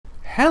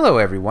Hello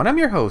everyone, I'm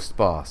your host,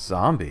 Boss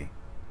Zombie.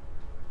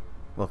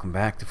 Welcome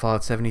back to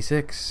Fallout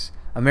 76,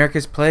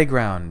 America's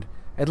Playground,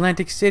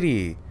 Atlantic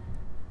City,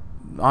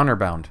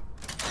 Honorbound.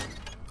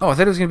 Oh, I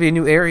thought it was going to be a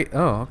new area.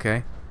 Oh,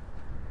 okay.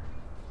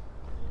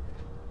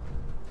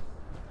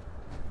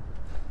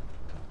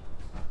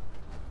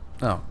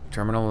 Oh,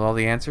 terminal with all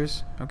the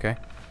answers? Okay.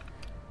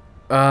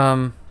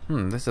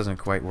 This doesn't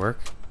quite work.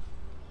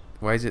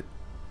 Why is it...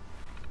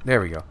 There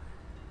we go.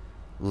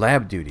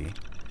 Lab duty.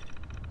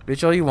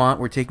 Bitch all you want,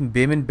 we're taking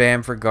Bim and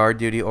Bam for guard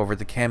duty over at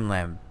the chem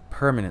lab.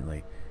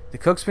 Permanently. The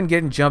cook's been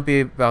getting jumpy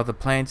about the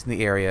plants in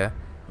the area.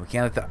 We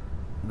can't let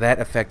that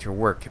affect her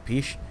work,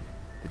 capiche?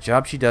 The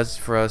job she does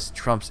for us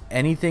trumps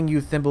anything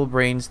you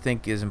thimblebrains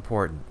think is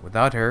important.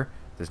 Without her,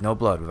 there's no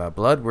blood. Without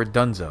blood, we're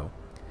donezo.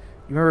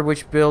 You remember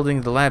which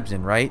building the lab's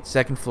in, right?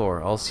 Second floor,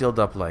 all sealed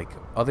up like.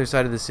 Other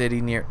side of the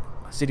city, near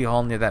City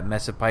Hall, near that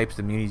mess of pipes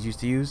the munis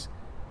used to use.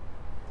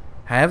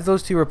 Have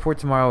those two report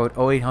tomorrow at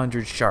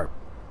 0800 sharp.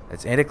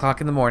 That's 8 o'clock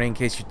in the morning in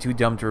case you're too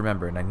dumb to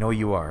remember, and I know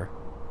you are.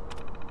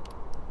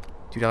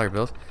 $2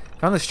 bills.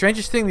 Found the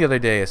strangest thing the other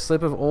day, a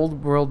slip of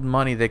old world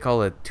money they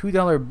call a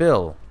 $2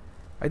 bill.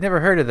 I'd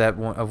never heard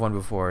of one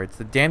before. It's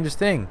the damnedest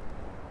thing.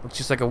 Looks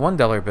just like a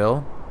 $1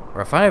 bill,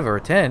 or a 5 or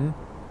a 10,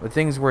 but the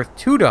thing's worth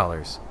 $2.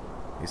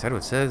 At least that's what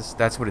it says.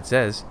 That's what it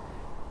says.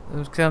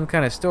 There's some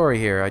kind of story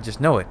here. I just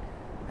know it.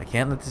 I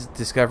can't let this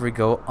discovery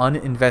go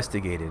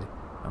uninvestigated.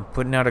 I'm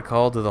putting out a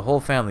call to the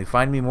whole family.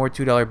 Find me more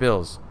 $2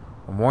 bills.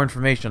 Or more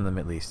information on them,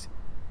 at least.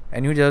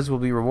 And who does will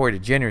be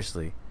rewarded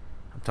generously.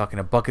 I'm talking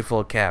a bucket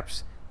full of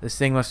caps. This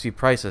thing must be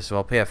priceless, so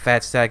I'll pay a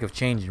fat stack of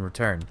change in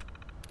return.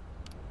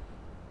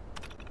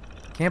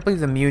 Can't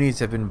believe the munis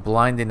have been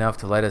blind enough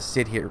to let us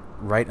sit here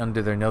right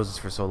under their noses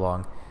for so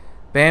long.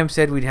 Bam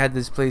said we'd had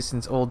this place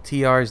since old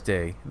TR's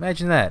day.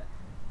 Imagine that.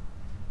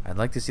 I'd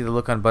like to see the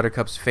look on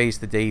Buttercup's face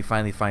the day he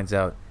finally finds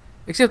out.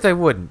 Except I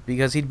wouldn't,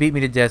 because he'd beat me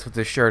to death with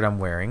the shirt I'm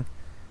wearing.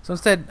 So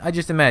instead, I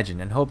just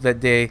imagine and hope that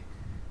day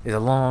is a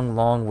long,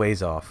 long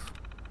ways off.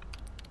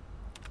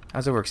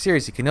 How's it work?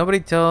 Seriously, can nobody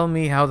tell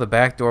me how the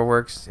back door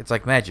works? It's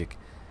like magic.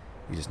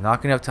 You just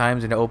knock enough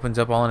times and it opens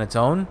up all on its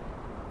own?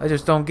 I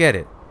just don't get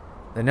it.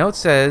 The note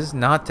says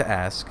not to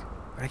ask,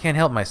 but I can't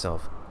help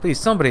myself.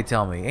 Please, somebody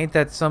tell me. Ain't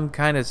that some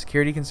kind of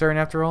security concern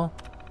after all?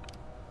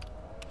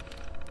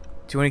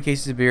 20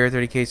 cases of beer,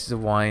 30 cases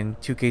of wine,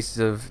 2 cases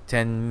of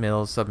 10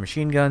 mil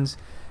submachine guns,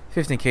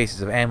 15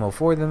 cases of ammo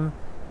for them,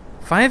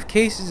 5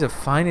 cases of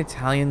fine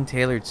Italian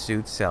tailored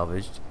suits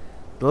salvaged.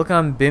 The look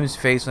on Bim's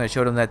face when I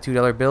showed him that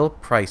 $2 bill,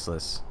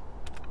 priceless.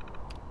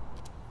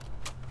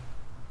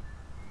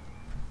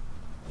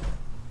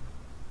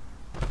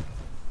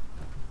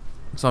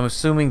 So I'm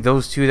assuming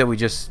those two that we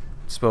just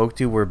spoke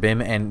to were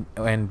Bim and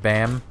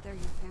Bam. They're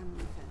your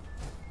family,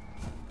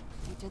 Finn.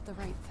 You did the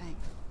right thing.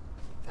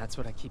 That's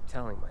what I keep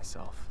telling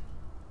myself.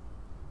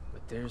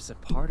 But there's a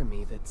part of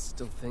me that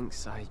still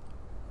thinks I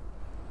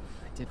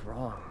did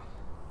wrong.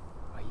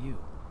 By you.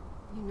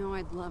 You know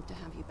I'd love to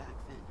have you back,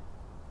 Finn.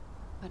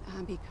 But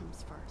Abby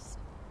comes first.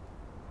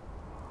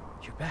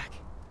 You're back.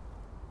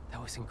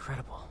 That was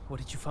incredible. What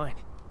did you find?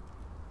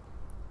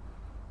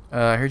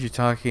 I heard you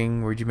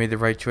talking. Where'd you made the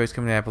right choice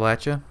coming to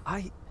Appalachia?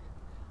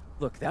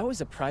 Look, that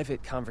was a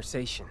private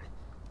conversation.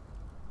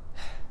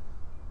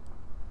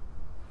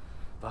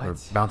 But We're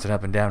bouncing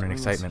up and down in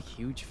excitement. A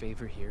huge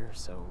favor here,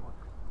 so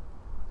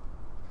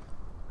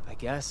I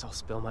guess I'll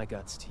spill my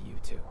guts to you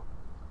too.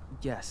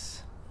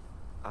 Yes,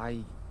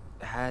 I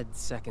had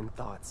second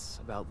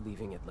thoughts about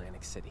leaving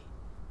Atlantic City.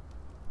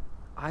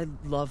 I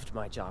loved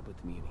my job with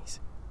the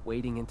munis,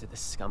 wading into the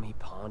scummy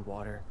pond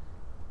water,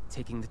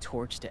 taking the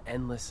torch to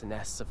endless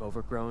nests of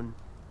overgrown.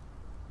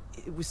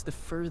 It was the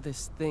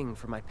furthest thing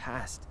from my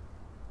past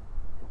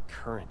and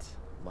current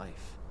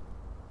life.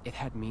 It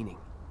had meaning.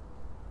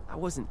 I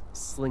wasn't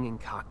slinging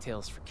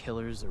cocktails for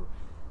killers or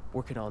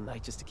working all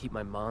night just to keep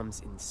my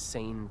mom's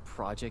insane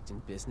project in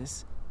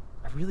business.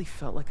 I really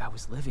felt like I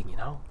was living, you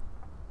know?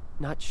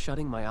 Not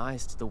shutting my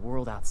eyes to the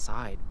world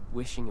outside,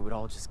 wishing it would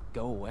all just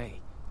go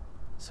away.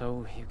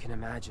 So you can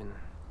imagine,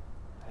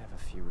 I have a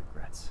few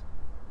regrets.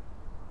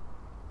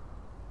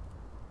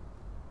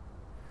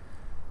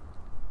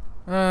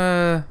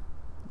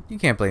 You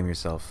can't blame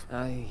yourself.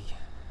 I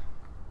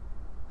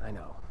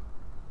know.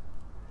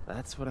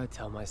 That's what I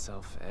tell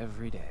myself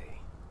every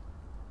day.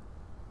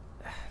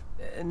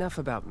 Enough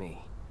about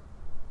me.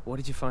 What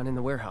did you find in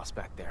the warehouse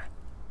back there?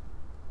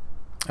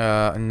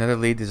 Another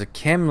lead. There's a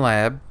chem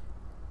lab.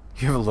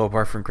 You have a low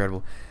bar for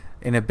incredible.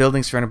 In a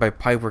building surrounded by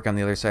pipework on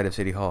the other side of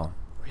City Hall.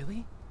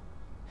 Really?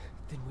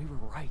 Then we were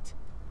right.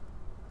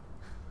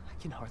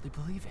 I can hardly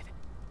believe it.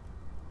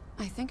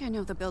 I think I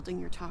know the building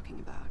you're talking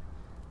about.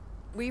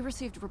 We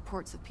received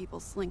reports of people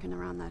slinking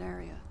around that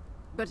area.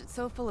 But it's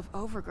so full of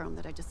overgrown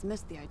that I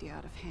dismissed the idea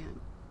out of hand.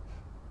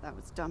 That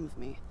was dumb of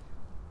me.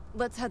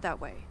 Let's head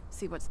that way,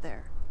 see what's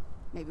there.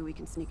 Maybe we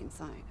can sneak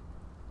inside.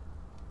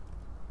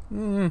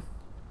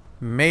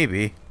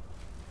 Maybe.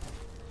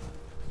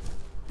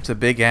 It's a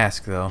big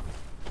ask, though.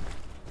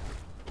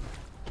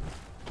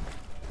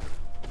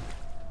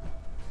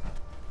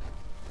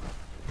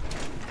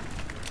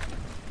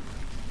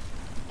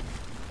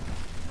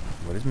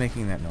 What is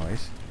making that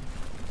noise?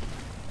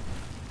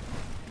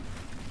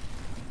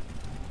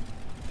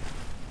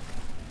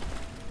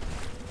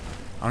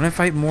 I'm gonna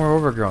fight more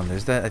overgrown.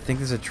 There's that. I think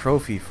there's a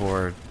trophy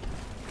for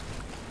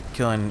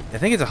killing. I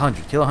think it's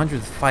 100. Kill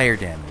 100 with fire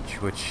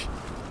damage, which,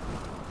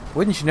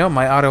 wouldn't you know,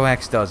 my auto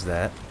axe does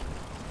that.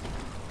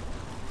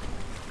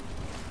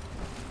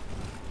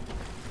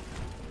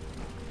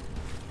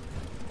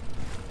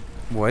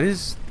 What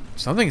is?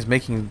 Something is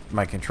making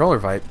my controller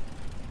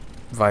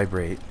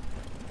vibrate.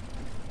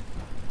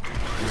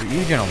 Is it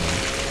you, gentlemen?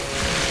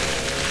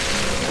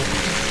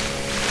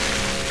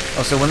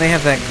 Oh, so when they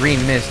have that green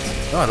mist.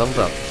 Oh, I leveled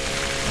up.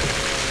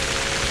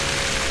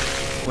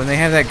 When they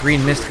have that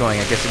green mist going,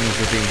 I guess it means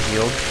they're being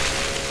healed.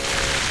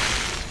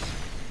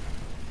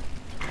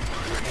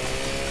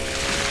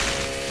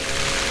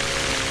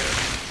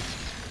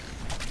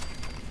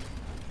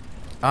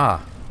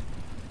 Ah.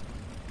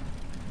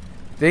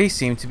 They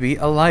seem to be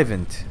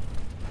alivened.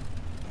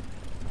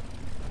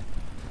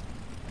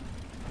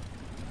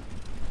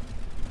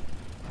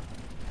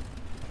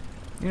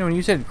 You know, when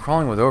you said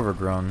crawling with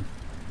overgrown,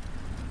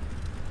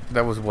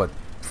 that was what,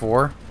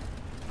 4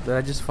 that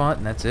I just fought,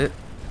 and that's it?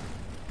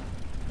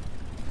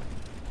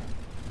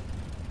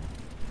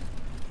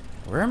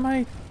 Where am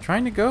I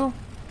trying to go?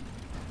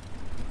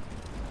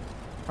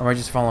 Or am I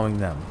just following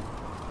them?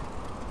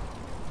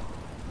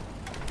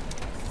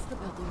 This is the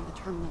building the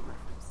terminal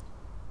referenced.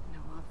 No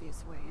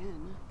obvious way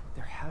in.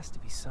 There has to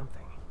be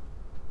something.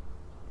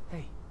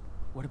 Hey,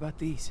 what about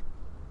these?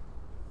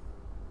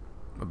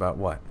 About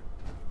what?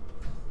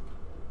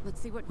 Let's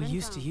see what We Vin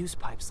used to found. use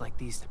pipes like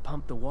these to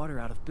pump the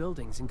water out of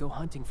buildings and go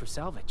hunting for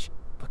salvage.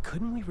 But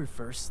couldn't we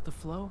reverse the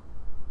flow?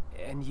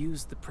 And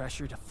use the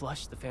pressure to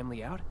flush the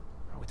family out?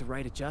 With the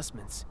right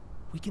adjustments,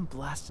 we can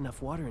blast enough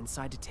water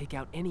inside to take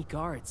out any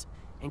guards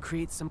and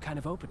create some kind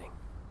of opening.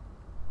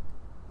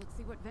 Let's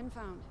see what Vin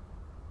found.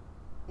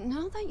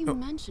 Now that you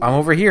mention I'm it,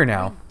 over here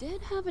now. We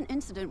did have an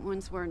incident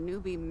once where a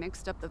newbie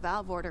mixed up the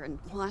valve order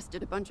and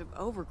blasted a bunch of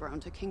overgrown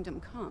to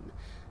Kingdom Come.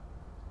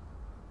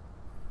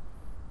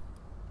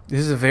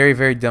 This is a very,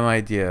 very dumb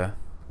idea.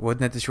 Wouldn't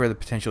that destroy the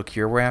potential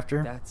cure we're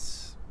after?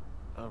 That's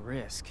a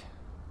risk.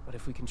 But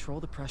if we control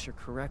the pressure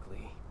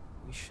correctly,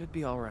 we should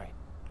be alright.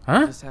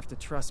 Huh? You just have to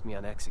trust me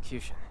on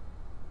execution.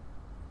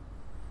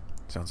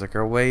 Sounds like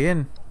our way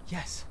in.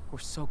 Yes, we're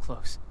so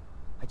close.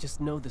 I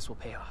just know this will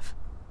pay off.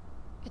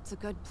 It's a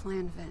good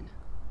plan, Vin.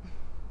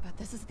 But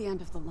this is the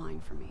end of the line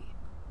for me.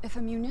 If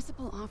a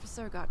municipal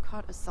officer got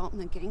caught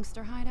assaulting a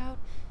gangster hideout,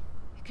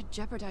 it could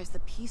jeopardize the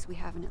peace we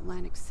have in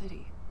Atlantic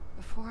City.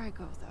 Before I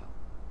go,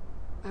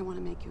 though, I want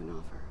to make you an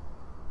offer.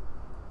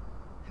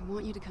 I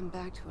want you to come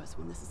back to us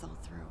when this is all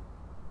through.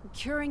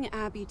 Curing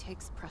Abby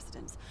takes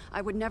precedence.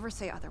 I would never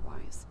say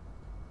otherwise.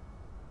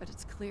 But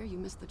it's clear you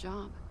missed the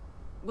job.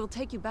 We'll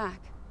take you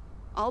back.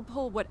 I'll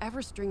pull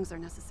whatever strings are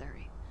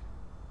necessary.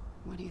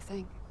 What do you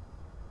think?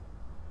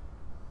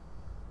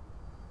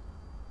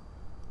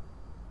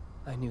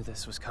 I knew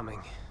this was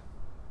coming.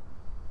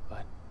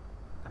 But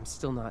I'm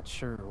still not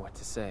sure what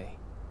to say.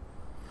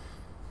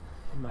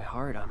 In my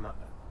heart, I'm a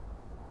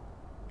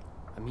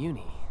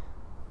Muni.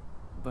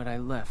 But I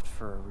left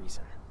for a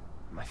reason.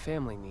 My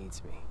family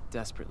needs me,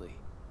 desperately.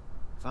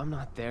 If I'm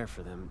not there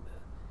for them,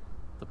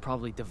 they'll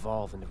probably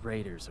devolve into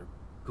raiders or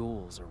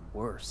ghouls or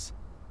worse.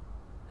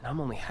 And I'm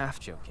only half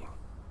joking.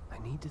 I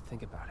need to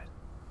think about it.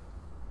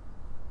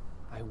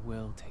 I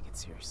will take it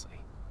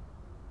seriously.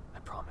 I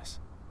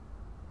promise.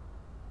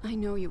 I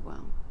know you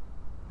will.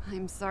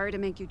 I'm sorry to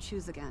make you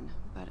choose again,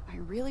 but I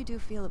really do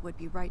feel it would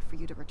be right for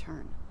you to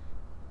return.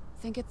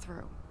 Think it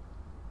through.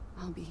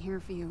 I'll be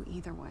here for you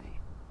either way.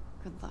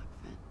 Good luck,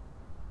 Vin.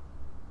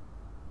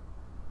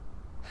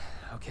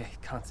 Okay,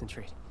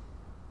 concentrate.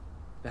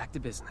 Back to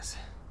business.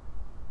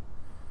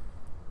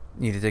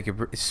 Need to take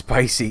a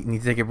spicy. Need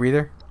to take a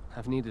breather.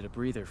 I've needed a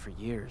breather for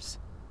years.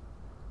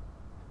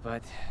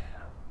 But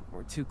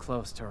we're too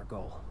close to our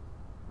goal.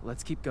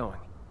 Let's keep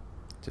going.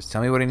 Just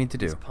tell me what I need to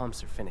do. These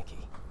pumps are finicky.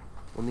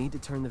 We'll need to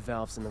turn the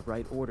valves in the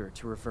right order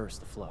to reverse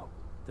the flow.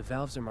 The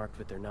valves are marked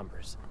with their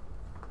numbers.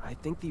 I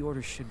think the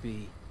order should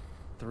be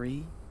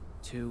 3,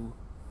 2,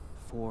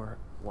 4,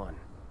 1.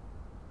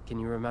 Can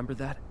you remember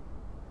that?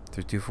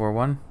 3, 2, 4,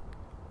 1.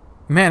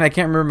 Man, I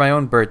can't remember my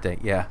own birthday.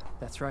 Yeah.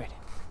 That's right.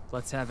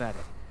 Let's have at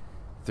it.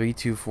 3,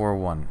 2, 4,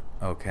 1.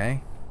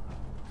 Okay.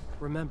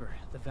 Remember,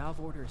 the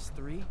valve order is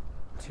 3,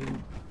 2,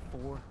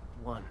 4,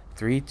 1.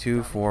 3,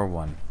 2, 4,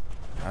 1.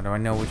 How do I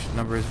know which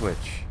number is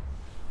which?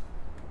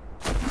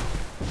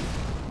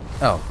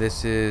 Oh,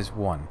 this is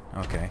 1.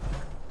 Okay.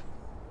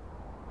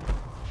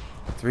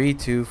 3,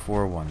 2,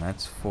 4, 1.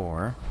 That's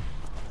 4.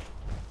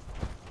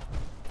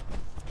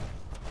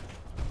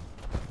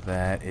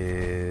 That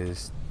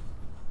is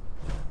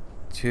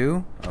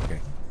 2. Okay.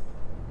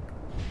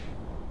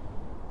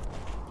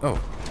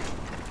 Oh.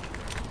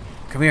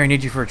 Come here, I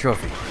need you for a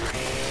trophy.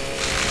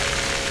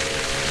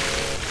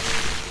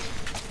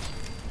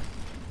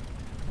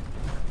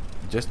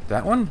 Just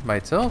that one by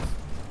itself?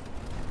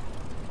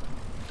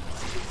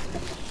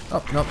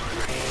 Oh, nope.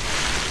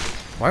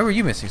 Why were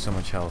you missing so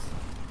much health?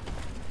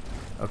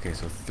 Okay,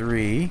 so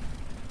 3.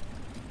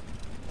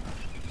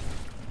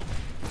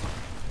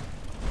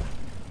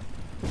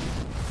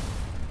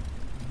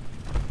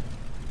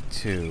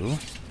 Two.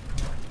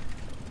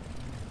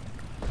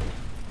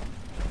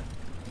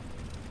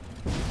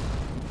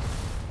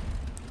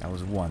 That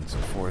was 1, so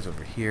 4 is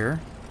over here.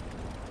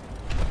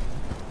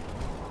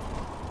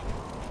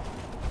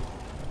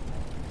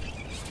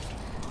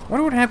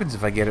 Wonder what happens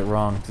if I get it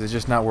wrong. Does it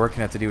just not work and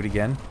I have to do it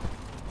again?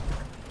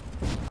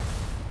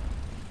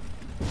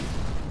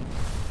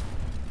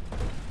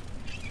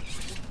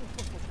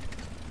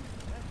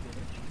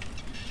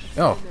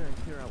 Oh,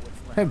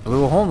 I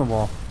blew a hole in the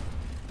wall.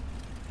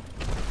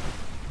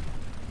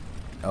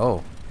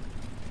 Oh.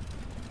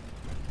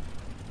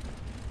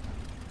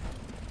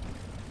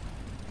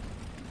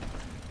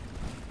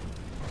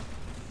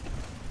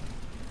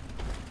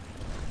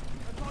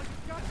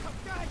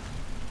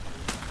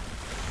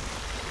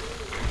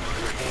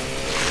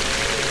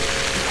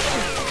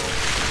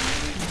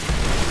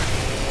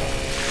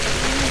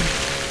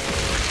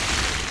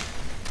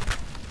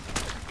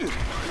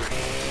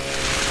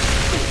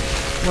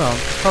 Well,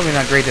 it's probably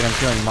not great that I'm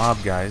killing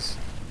mob guys.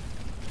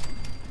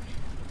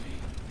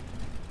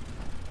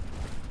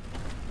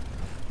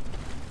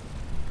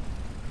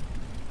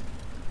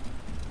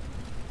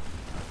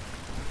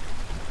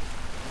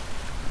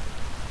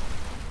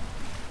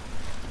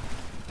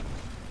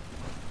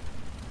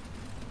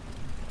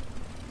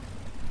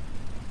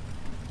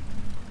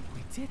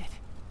 We did it.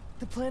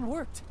 The plan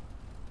worked.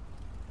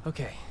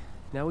 Okay,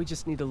 now we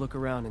just need to look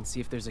around and see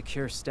if there's a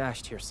cure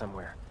stashed here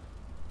somewhere.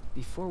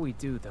 Before we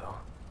do, though,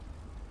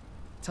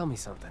 tell me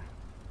something.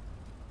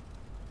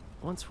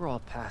 Once we're all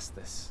past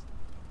this,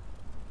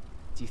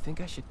 do you think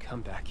I should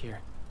come back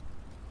here?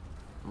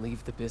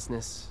 Leave the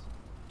business,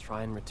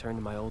 try and return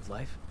to my old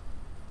life?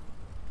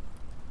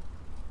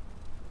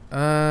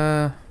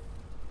 Why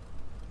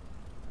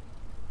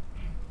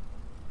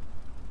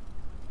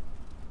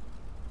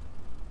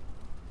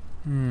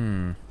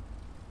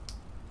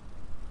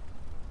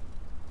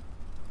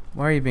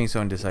are you being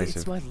so indecisive?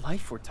 It's my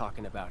life we're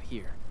talking about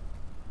here.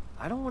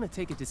 I don't want to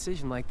take a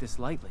decision like this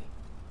lightly.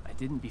 I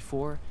didn't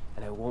before,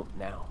 and I won't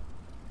now.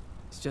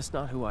 It's just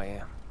not who I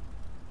am.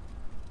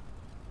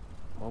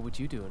 What would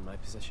you do in my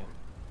position?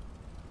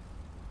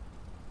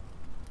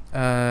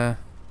 I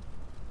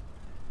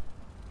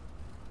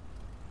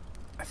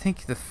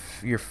think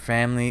your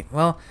family...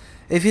 Well,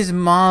 if his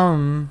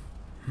mom...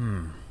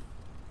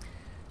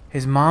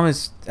 His mom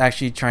is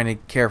actually trying to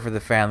care for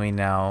the family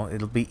now.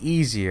 It'll be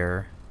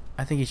easier.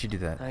 I think he should do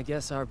that. I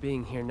guess our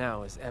being here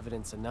now is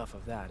evidence enough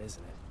of that,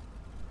 isn't it?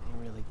 You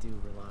really do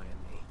rely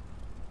on me.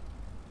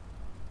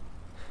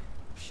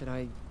 Should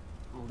I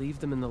leave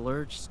them in the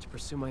lurch to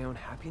pursue my own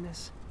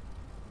happiness?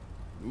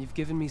 You've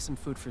given me some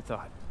food for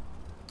thought.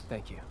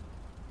 Thank you.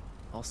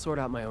 I'll sort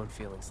out my own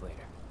feelings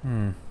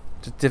later.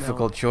 It's a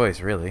difficult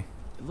choice, really.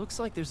 It looks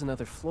like there's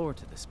another floor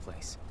to this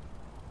place.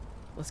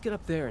 Let's get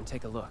up there and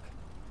take a look.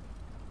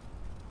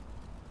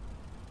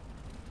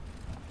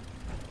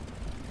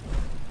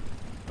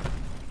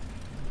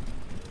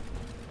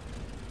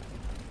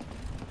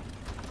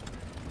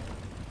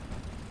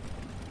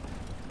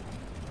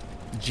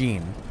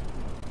 Gene.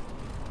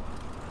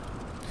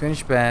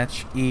 Finish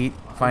batch, eat,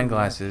 find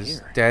glasses.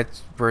 Here?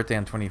 Dad's birthday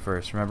on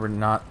 21st. Remember,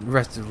 not the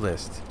rest of the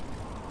list.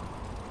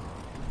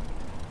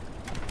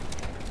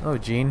 Hello,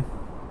 Gene.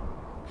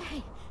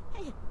 Hey,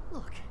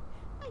 look.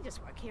 I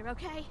just work here,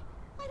 okay?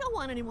 I don't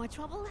want any more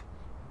trouble.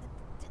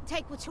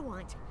 Take what you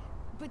want,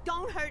 but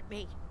don't hurt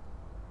me.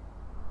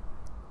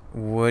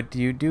 What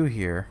do you do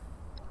here?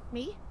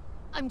 Me?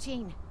 I'm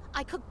Jean.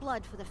 I cook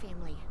blood for the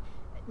family.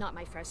 Not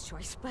my first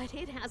choice, but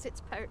it has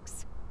its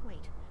perks.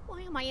 Wait,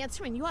 why am I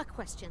answering your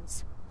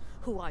questions?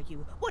 Who are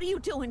you? What are you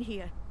doing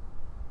here?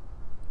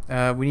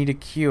 We need a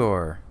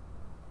cure.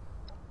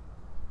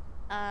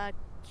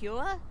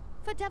 Cure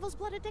for devil's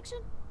blood addiction?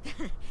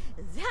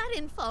 That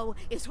info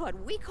is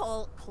what we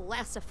call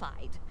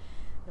classified.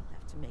 You'll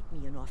have to make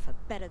me an offer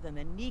better than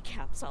the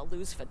kneecaps I'll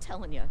lose for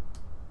telling you.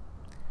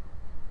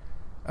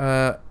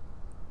 Oh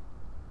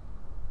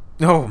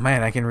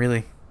man, I can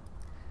really...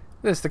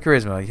 This is the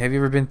charisma. Have you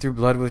ever been through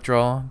blood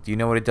withdrawal? Do you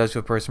know what it does to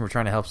a person? We're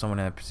trying to help someone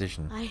in that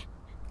position.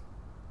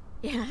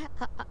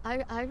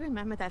 I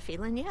remember that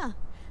feeling, yeah.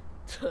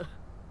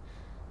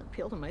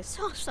 Appeal to my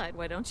soft side,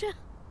 why don't you?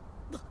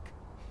 Look,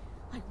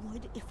 I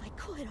would if I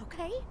could,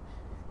 okay?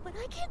 But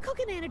I can't cook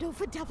an antidote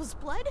for devil's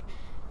blood.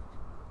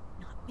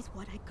 Not with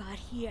what I got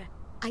here.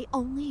 I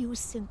only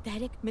use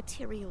synthetic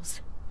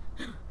materials.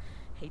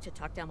 Hate to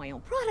talk down my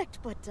own product,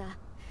 but,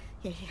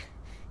 yeah,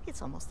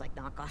 it's almost like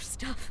knockoff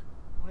stuff.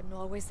 Wasn't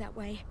always that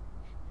way.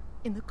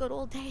 In the good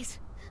old days,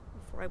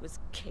 before I was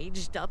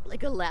caged up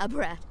like a lab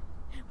rat,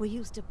 we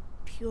used a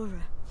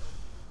purer,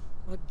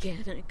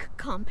 organic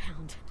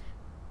compound.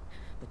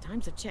 But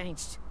times have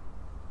changed.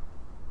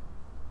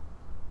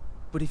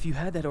 But if you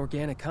had that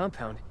organic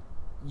compound,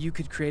 you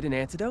could create an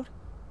antidote?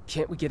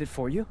 Can't we get it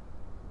for you?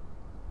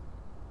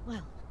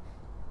 Well,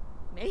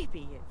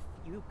 maybe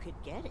if you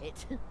could get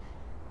it.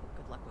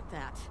 Good luck with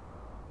that.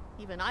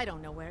 Even I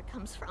don't know where it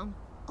comes from.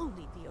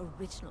 Only the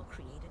original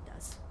creator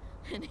does.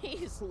 And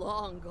he's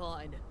long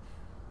gone.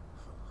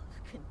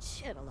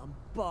 Conchita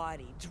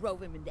Lombardi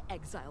drove him into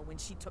exile when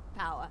she took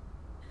power.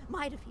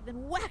 Might have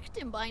even whacked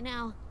him by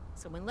now.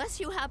 So unless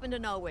you happen to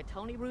know where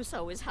Tony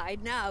Russo is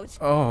hiding out,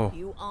 Oh.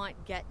 you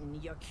aren't getting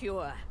your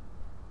cure.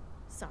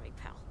 Sorry,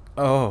 pal.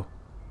 Oh.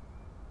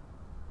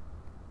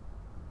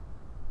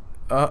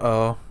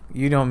 Uh-oh.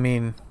 You don't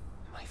mean...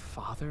 My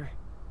father?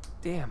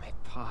 Damn it,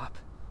 Pop.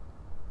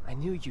 I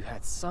knew you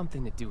had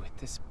something to do with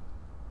this.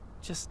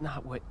 Just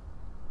not what...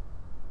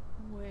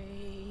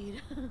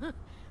 Wait.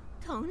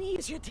 Tony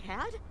is your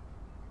dad?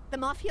 The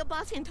mafia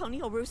boss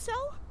Antonio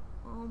Russo?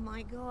 Oh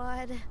my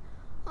god.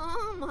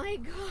 Oh my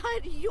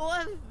god,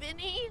 you're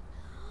Vinny?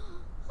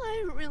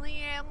 I really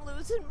am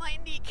losing my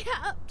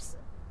kneecaps.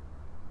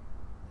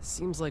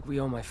 Seems like we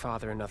owe my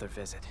father another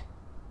visit.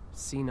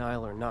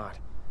 Senile or not.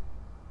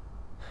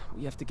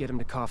 We have to get him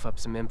to cough up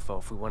some info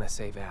if we want to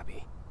save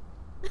Abby.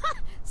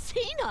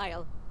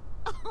 Senile?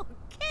 Oh,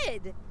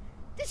 kid.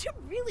 Did you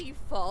really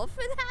fall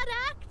for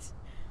that act?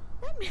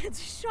 That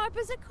man's sharp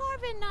as a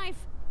carving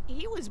knife.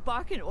 He was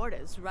barking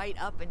orders right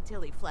up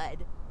until he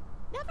fled.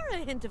 Never a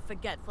hint of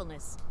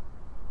forgetfulness.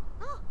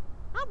 Oh,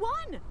 I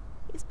won.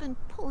 He's been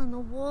pulling the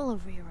wool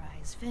over your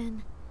eyes,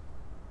 Finn.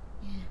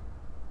 Yeah,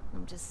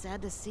 I'm just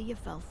sad to see you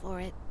fell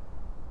for it.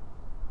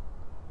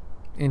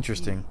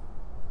 Interesting.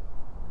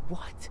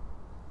 What?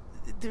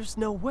 There's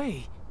no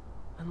way.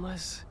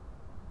 Unless...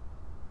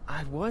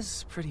 I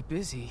was pretty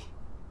busy.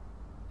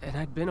 And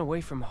I'd been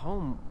away from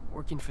home,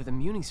 working for the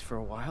Munis for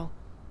a while.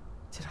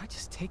 Did I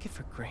just take it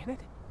for granted?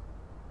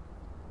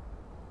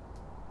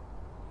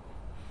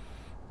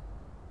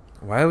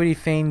 Why would he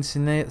feign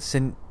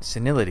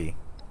senility?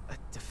 A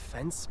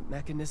defense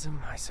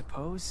mechanism, I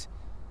suppose?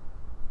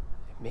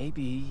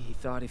 Maybe he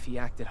thought if he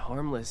acted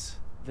harmless,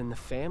 then the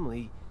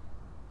family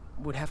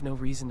would have no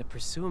reason to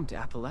pursue him to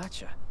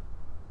Appalachia.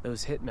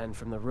 Those hitmen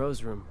from the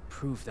Rose Room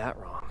proved that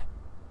wrong.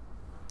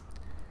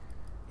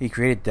 He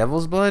created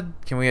Devil's Blood?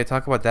 Can we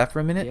talk about that for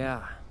a minute?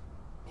 Yeah.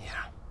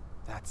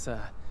 That's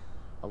a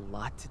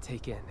lot to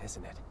take in,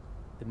 isn't it?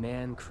 The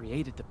man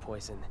created the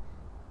poison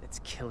that's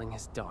killing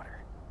his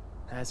daughter.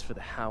 As for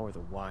the how or the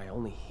why,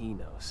 only he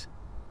knows.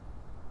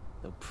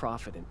 Though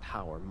profit and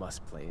power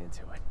must play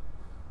into it.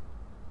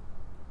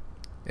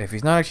 If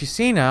he's not actually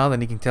senile,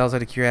 then he can tell us how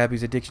to cure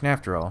Abby's addiction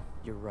after all.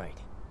 You're right.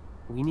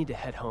 We need to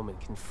head home and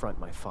confront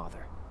my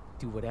father.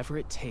 Do whatever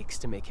it takes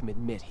to make him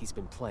admit he's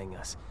been playing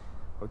us,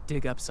 or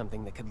dig up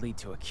something that could lead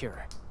to a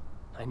cure.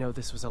 I know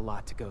this was a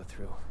lot to go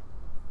through,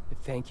 but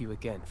thank you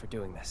again for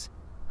doing this.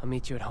 I'll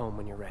meet you at home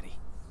when you're ready.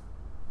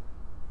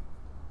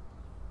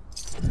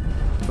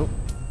 Oh.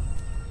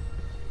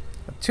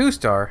 A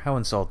 2-star? How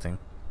insulting.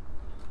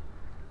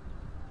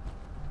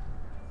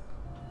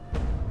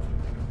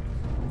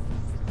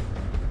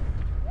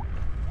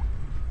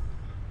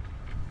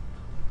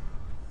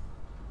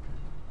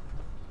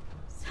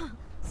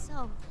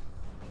 So,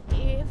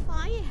 if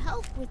I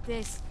help with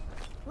this,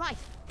 right,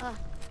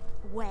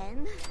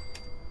 when?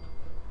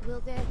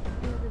 Will there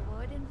be a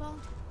reward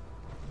involved?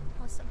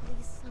 Possibly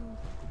some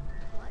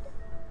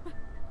blood?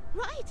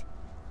 Right!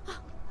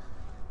 Oh,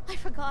 I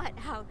forgot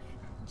how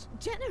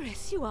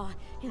generous you are,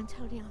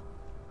 Antonio.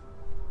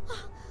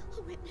 Oh,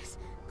 a witness.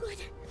 Good.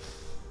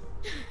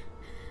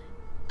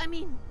 I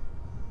mean,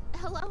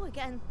 hello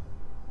again.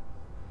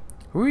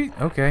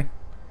 Okay.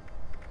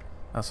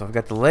 Also, I've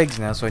got the legs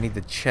now, so I need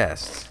the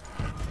chest.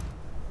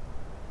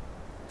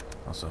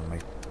 Also, my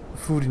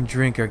food and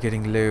drink are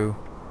getting low.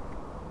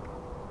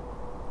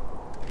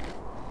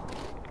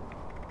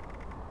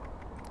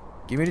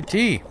 Give me the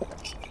tea.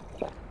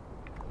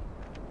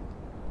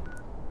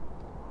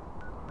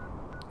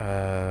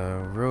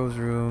 Rose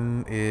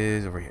Room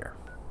is over here.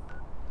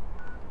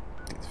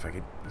 If I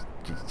could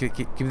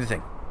give me the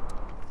thing.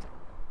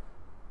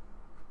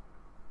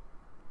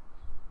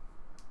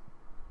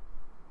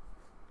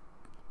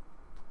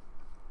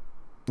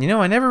 You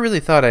know, I never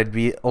really thought I'd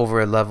be over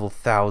a level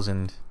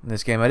 1000 in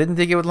this game. I didn't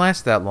think it would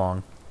last that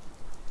long.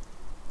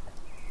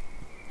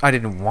 I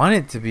didn't want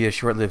it to be a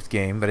short-lived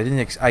game, but I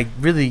didn't. I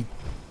really,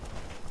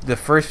 the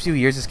first few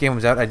years this game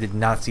was out, I did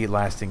not see it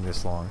lasting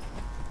this long.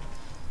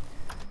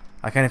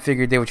 I kind of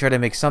figured they would try to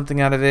make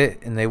something out of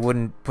it, and they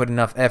wouldn't put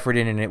enough effort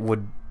in, and it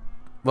would,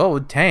 well, it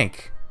would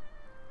tank.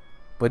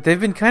 But they've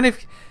been kind of,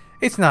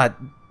 it's not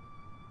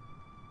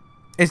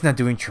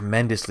doing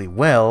tremendously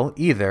well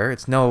either.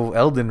 It's no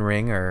Elden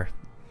Ring or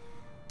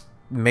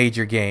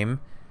major game,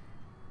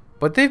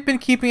 but they've been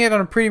keeping it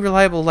on a pretty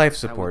reliable life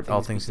support,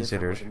 all things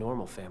considered. With a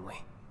normal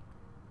family.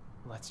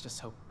 Let's just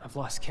hope. I've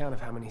lost count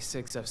of how many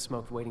cigs I've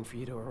smoked waiting for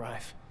you to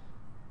arrive.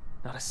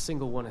 Not a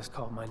single one has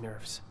calmed my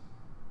nerves.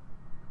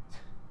 I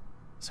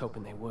was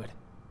hoping they would.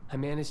 I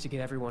managed to get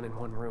everyone in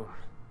one room.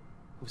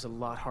 It was a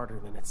lot harder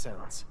than it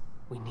sounds.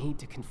 We need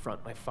to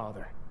confront my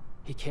father.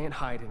 He can't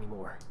hide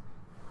anymore.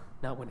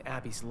 Not when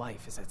Abby's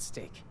life is at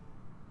stake.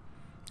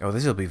 Oh,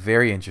 this will be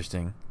very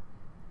interesting.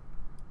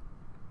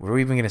 What are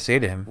we even going to say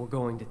to him? We're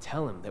going to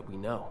tell him that we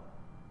know.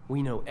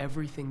 We know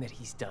everything that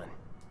he's done.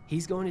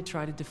 He's going to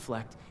try to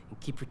deflect and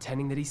keep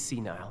pretending that he's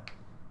senile.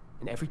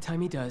 And every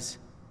time he does,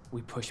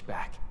 we push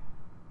back.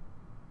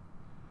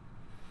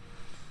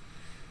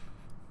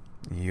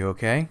 You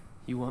okay?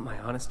 You want my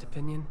honest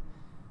opinion?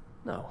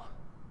 No,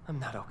 I'm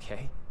not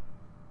okay.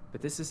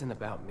 But this isn't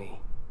about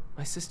me.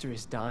 My sister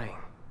is dying.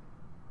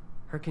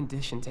 Her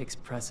condition takes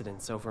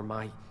precedence over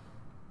my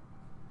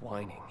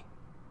whining.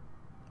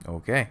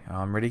 Okay,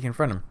 I'm ready to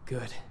confront him.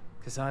 Good,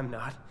 because I'm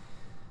not.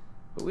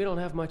 But we don't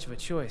have much of a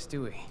choice,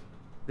 do we?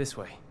 This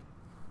way.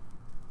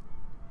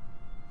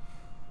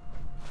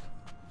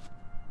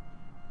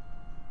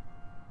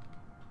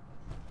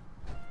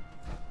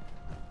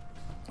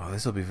 Oh,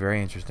 this will be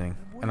very interesting.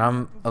 And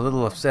I'm a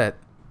little upset,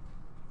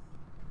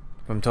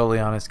 if I'm totally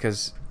honest,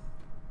 because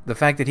the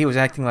fact that he was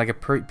acting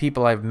like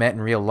people I've met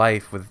in real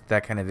life with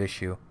that kind of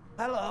issue.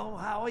 Hello,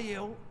 how are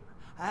you?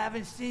 I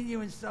haven't seen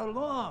you in so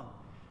long.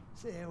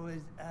 See, it was,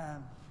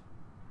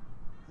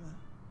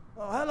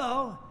 oh,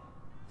 hello.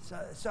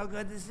 So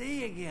good to see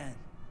you again.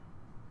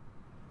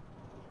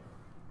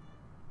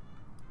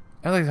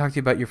 I'd like to talk to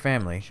you about your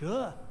family.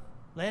 Sure.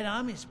 Late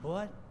Army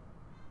sport.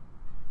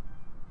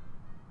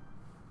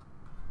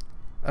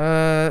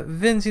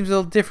 Vin seems a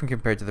little different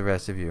compared to the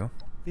rest of you.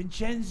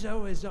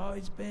 Vincenzo has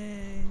always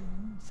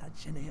been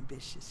such an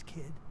ambitious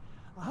kid.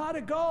 A heart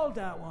of gold,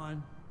 that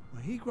one.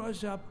 When he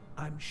grows up,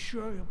 I'm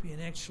sure he'll be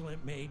an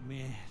excellent made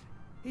man.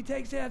 He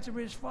takes after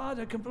his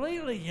father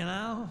completely, you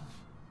know?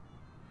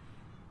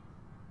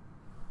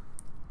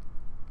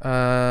 What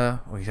are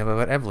you talking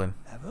about Evelyn?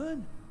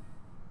 Evelyn?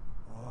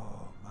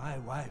 Oh, my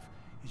wife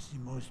is the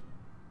most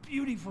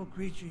beautiful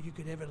creature you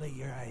could ever lay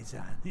your eyes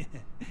on.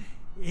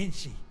 Ain't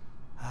she?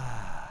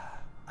 Ah,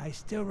 I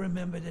still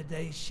remember the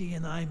day she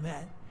and I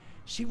met.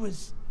 She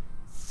was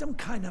some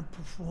kind of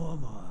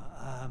performer,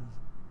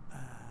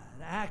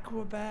 an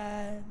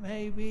acrobat,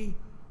 maybe.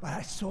 But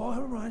I saw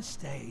her on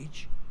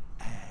stage,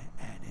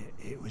 and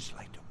it was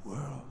like the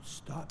world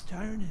stopped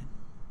turning,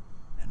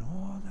 and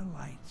all the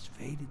lights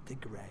faded to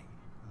gray.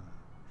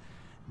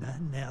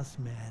 Nothing else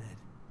mattered.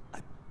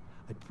 I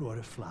brought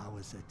her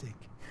flowers, I think.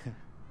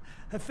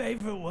 Her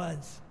favorite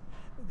ones.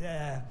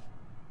 I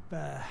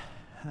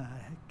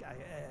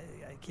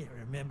can't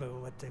remember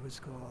what they was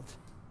called.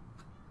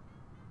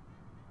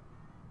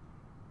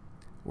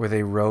 Were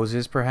they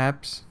roses,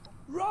 perhaps?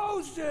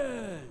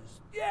 Roses!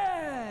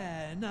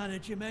 Yeah! Now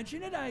that you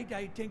mention it, I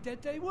think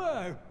that they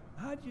were.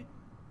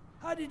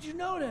 How did you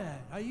know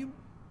that? Are you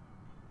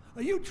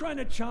trying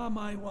to charm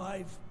my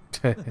wife?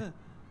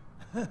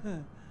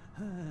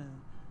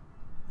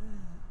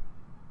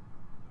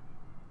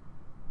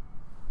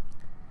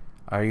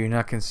 Are you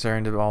not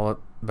concerned at all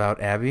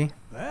about Abby?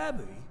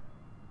 Abby?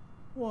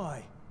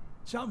 Why?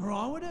 Something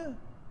wrong with her?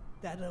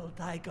 That little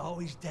tyke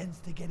always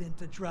tends to get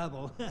into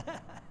trouble.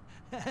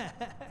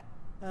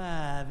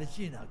 But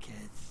you know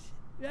kids,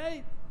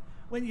 right?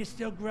 When you're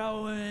still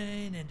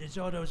growing and there's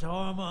all those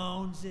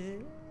hormones,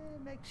 it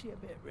makes you a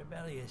bit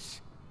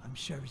rebellious. I'm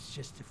sure it's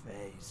just a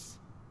phase.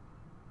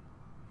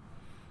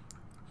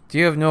 Do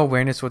you have no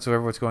awareness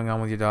whatsoever what's going on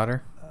with your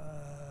daughter?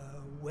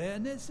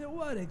 Awareness of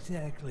what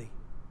exactly?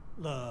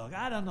 Look,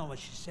 I don't know what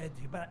she said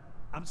to you, but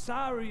I'm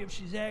sorry if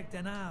she's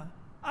acting out.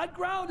 I'd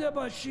ground her,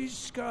 but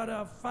she's got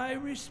a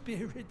fiery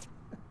spirit.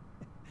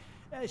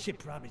 She'd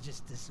probably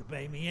just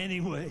disobey me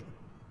anyway.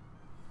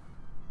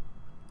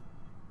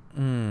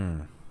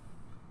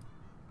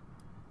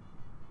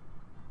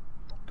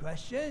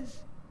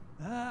 Questions?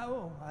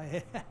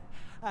 I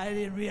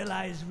didn't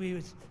realize we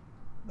was...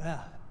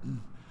 Well,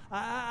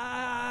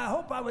 I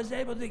hope I was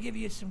able to give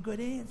you some good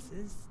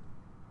answers.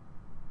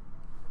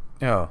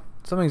 Oh,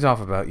 something's off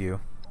about you.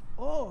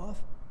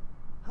 Off?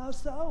 How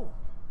so?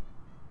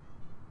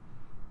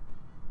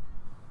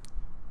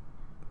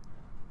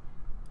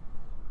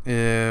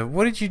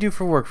 What did you do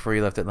for work before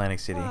you left Atlantic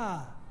City?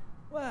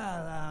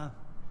 Well,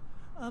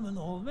 I'm an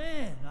old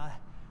man.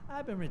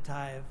 I've been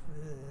retired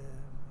for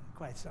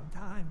quite some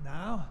time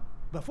now.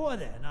 Before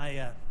then,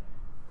 I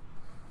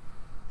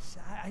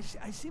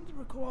seem to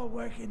recall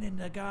working in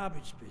the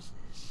garbage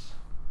business.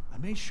 I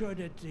made sure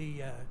that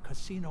the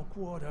casino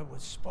quarter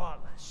was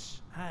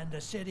spotless, and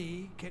the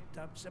city kicked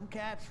up some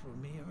cash for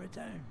me in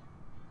return.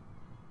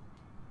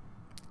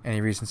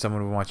 Any reason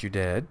someone would want you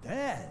dead?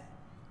 Dead?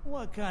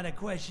 What kind of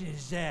question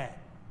is that?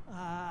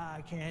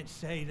 I can't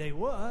say they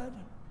would.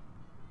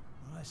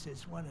 Unless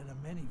it's one of the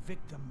many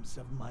victims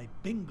of my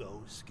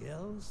bingo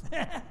skills.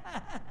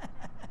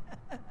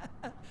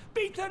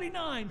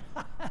 B-39!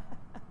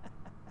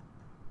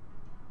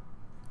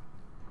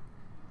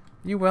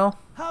 You will?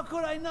 How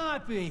could I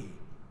not be?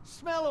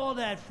 Smell all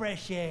that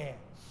fresh air.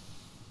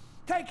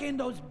 Take in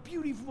those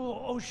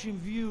beautiful ocean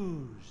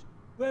views.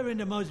 We're in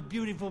the most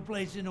beautiful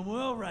place in the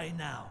world right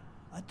now.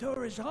 A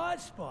tourist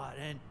hotspot,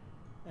 and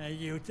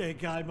you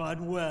think I'm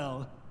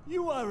unwell.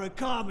 You are a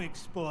comic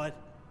sport.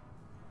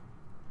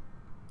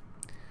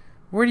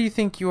 Where do you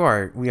think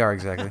we are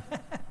exactly?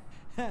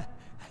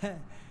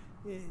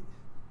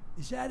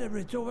 Is that a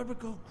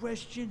rhetorical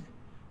question?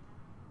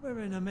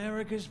 We're in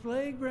America's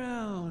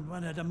playground,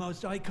 one of the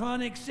most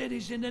iconic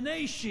cities in the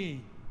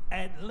nation,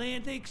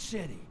 Atlantic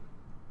City.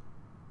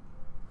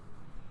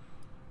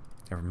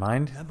 Never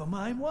mind. Never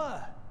mind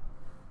what?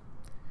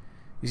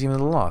 You seem a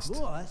little lost.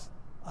 Lost?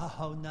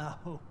 Oh,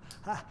 no.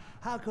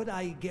 How could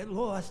I get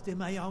lost in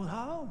my own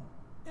home?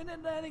 In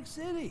Atlantic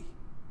City?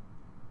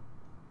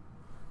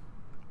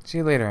 See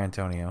you later,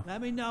 Antonio.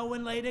 Let me know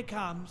when later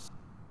comes.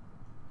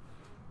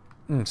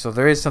 So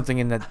there is something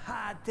in that.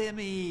 Ha,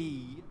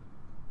 Timmy!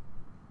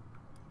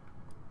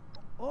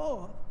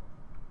 Or...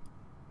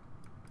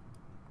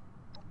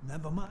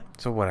 Never mind.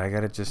 So what? I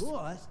gotta just.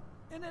 Lost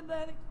in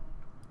Atlantic...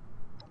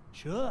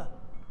 Sure.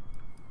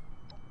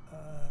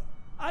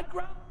 I'd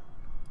grow.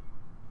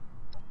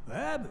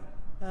 Rabbit.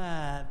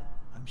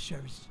 I'm sure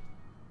it's...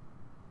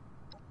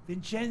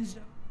 Vincenzo,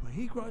 when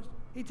he grows,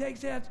 he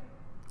takes that...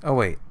 Oh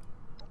wait.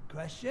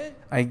 Question?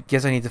 I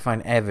guess I need to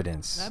find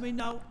evidence. Let me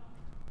know.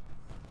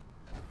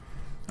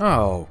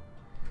 Oh.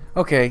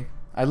 Okay.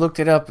 I looked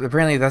it up.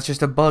 Apparently that's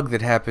just a bug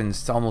that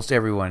happens to almost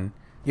everyone.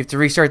 You have to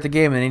restart the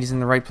game and then he's in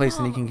the right place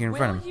and you can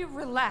confront him. Will you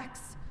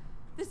relax?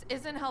 This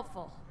isn't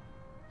helpful.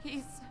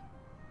 He's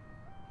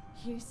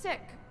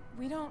sick.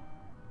 We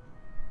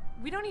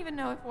don't even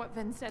know if what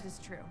Vin said is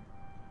true.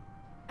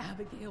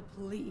 Abigail,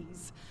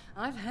 please.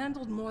 I've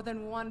handled more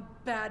than one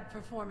bad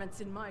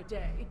performance in my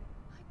day.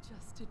 I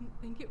just didn't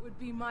think it would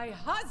be my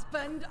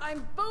husband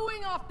I'm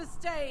booing off the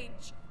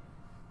stage.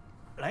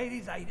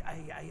 Ladies,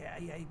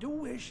 I do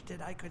wish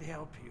that I could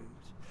help you,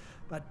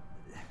 but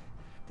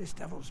this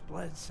devil's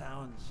blood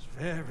sounds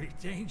very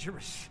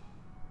dangerous.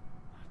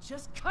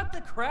 Just cut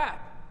the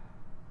crap!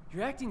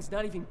 Your acting's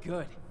not even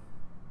good.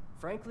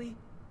 Frankly,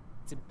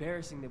 it's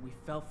embarrassing that we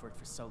fell for it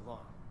for so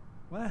long.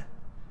 What?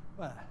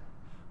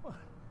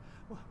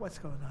 What's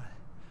going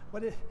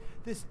on?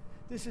 This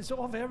is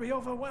all very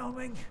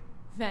overwhelming.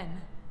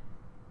 Ven,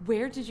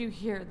 where did you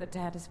hear that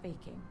Dad is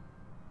faking?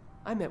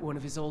 I met one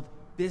of his old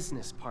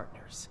business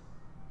partners,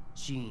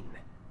 Jean.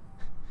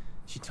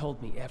 She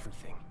told me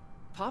everything.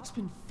 Pop's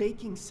been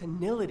faking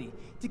senility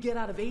to get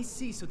out of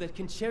AC so that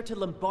Concerta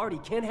Lombardi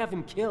can't have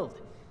him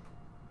killed.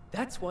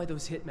 That's why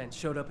those hitmen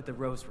showed up at the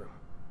Rose Room.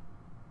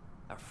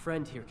 Our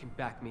friend here can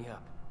back me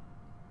up.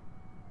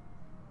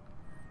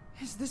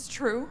 Is this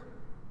true?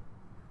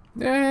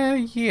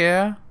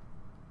 Yeah.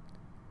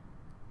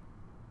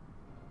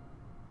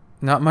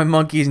 Not my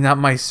monkeys, not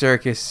my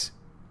circus.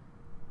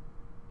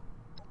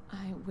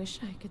 I wish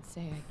I could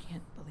say I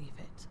can't believe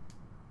it.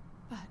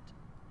 But,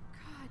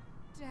 God,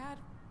 Dad,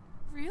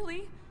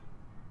 really?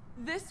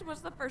 This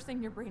was the first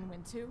thing your brain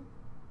went to?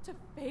 To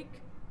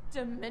fake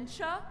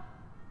dementia?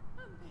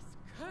 And this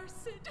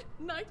cursed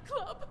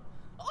nightclub.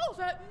 All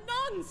that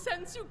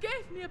nonsense you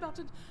gave me about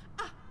an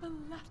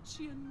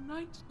Appalachian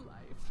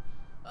nightlife.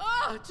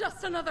 Ah,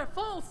 just another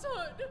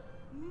falsehood.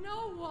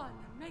 No one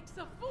makes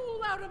a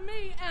fool out of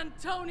me,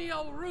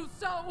 Antonio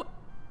Russo.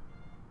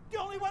 The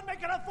only one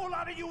making a fool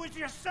out of you is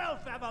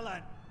yourself,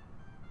 Evelyn.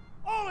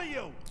 All of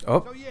you.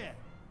 Oh. So yeah,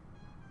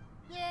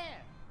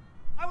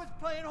 I was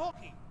playing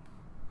hooky.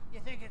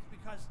 You think it's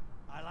because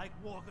I like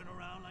walking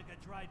around like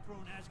a dried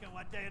prune asking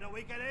what day of the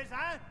week it is,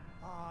 huh?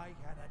 I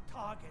had a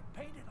target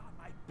painted on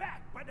my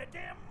back by the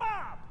damn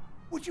mob.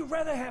 Would you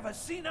rather have a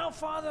senile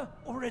father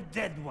or a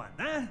dead one,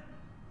 huh?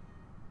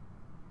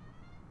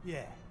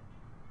 Yeah.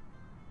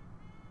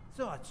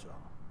 Thought so.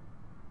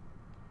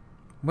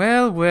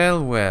 Well.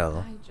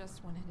 I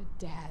just wanted a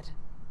dad.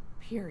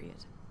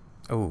 Period.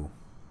 Oh.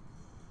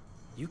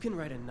 You can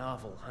write a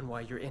novel on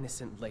why you're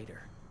innocent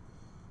later.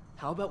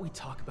 How about we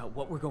talk about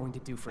what we're going to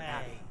do for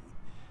Abby?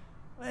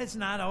 Let's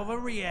not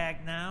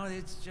overreact now.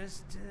 It's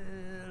just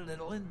a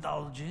little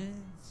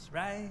indulgence,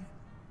 right?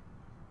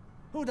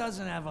 Who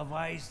doesn't have a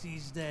vice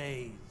these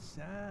days,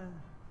 huh?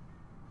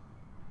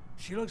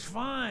 She looks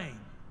fine.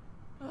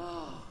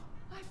 Oh,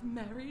 I've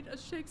married a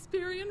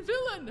Shakespearean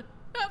villain,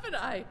 haven't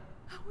I?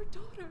 Our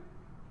daughter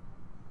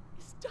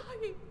is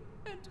dying,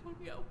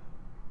 Antonio.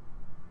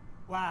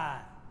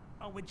 Why?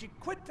 Oh, would you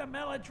quit the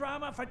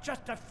melodrama for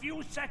just a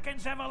few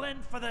seconds,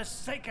 Evelyn, for the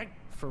sake of...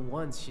 For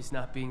once, she's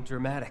not being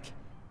dramatic.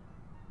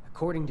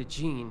 According to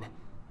Jean,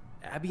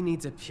 Abby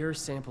needs a pure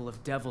sample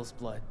of devil's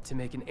blood to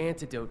make an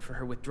antidote for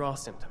her withdrawal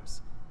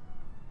symptoms.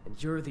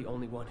 And you're the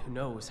only one who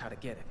knows how to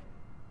get it.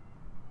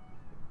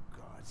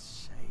 For God's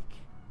sake.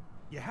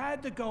 You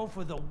had to go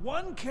for the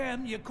one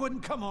chem you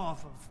couldn't come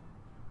off of.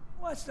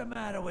 What's the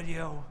matter with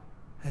you?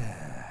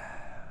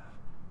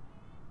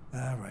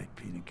 All right,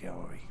 Peanut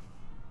Gallery.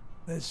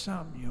 There's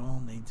something you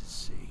all need to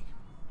see.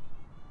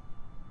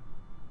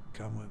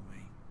 Come with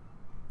me.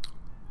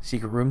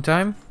 Secret room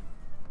time?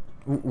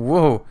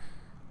 Whoa.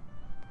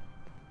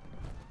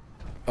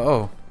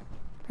 Oh.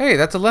 Hey,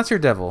 that's a lesser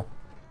devil.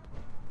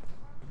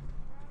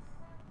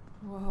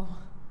 Whoa.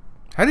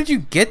 How did you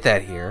get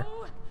that here?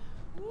 Oh,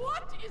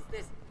 what is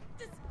this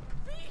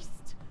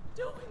beast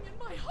doing in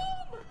my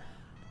home?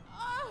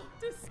 Oh,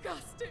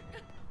 disgusting.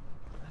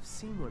 I've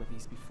seen one of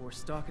these before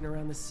stalking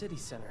around the city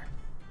center.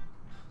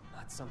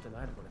 Not something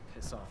I'd want to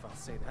piss off, I'll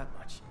say that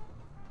much.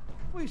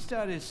 We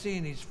started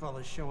seeing these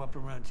fellas show up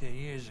around 10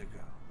 years ago.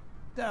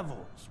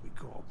 Devils, we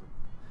called them.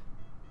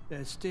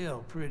 They're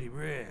still pretty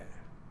rare.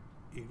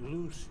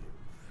 Elusive.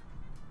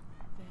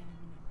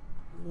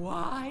 Then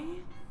why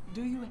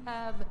Do you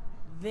have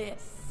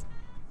this?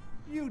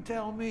 You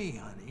tell me,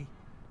 honey.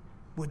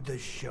 Would the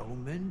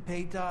showman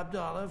pay top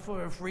dollar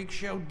for a freak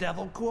show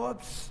devil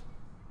corpse?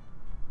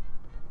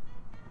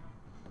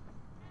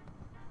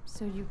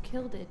 So you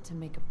killed it to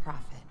make a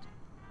profit.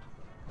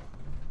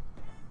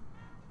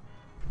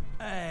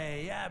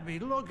 Hey, Abby,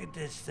 look at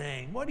this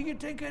thing. What do you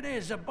think it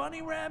is, a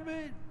bunny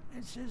rabbit?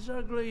 It's as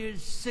ugly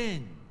as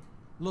sin.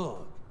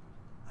 Look,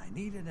 I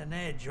needed an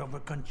edge over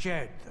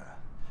Concerta.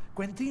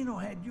 Quintino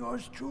had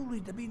yours truly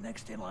to be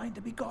next in line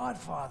to be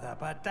godfather,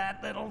 but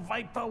that little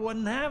viper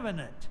wasn't having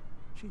it.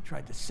 She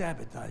tried to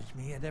sabotage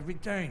me at every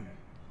turn.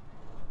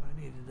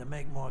 I needed to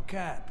make more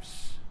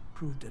caps,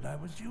 prove that I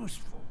was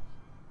useful.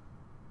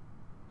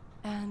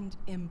 And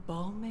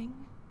embalming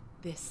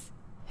this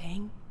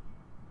thing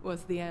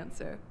was the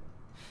answer.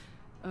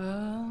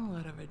 Oh,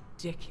 what a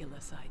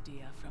ridiculous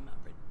idea from a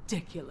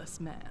ridiculous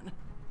man.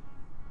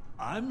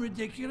 I'm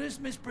ridiculous,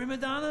 Miss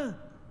Primadonna?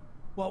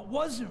 What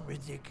wasn't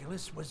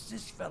ridiculous was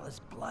this fella's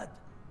blood.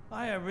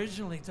 I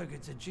originally took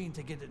it to Jean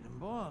to get it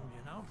embalmed,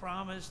 you know,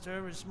 promised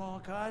her a small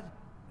cut.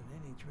 But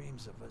any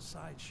dreams of a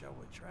sideshow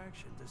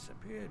attraction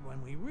disappeared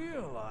when we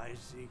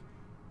realized the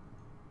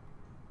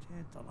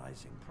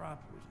tantalizing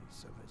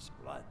properties of its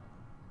blood.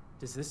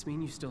 Does this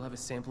mean you still have a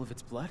sample of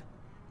its blood?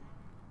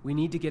 We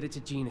need to get it to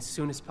Jean as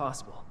soon as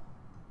possible.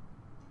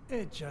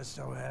 It just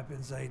so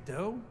happens I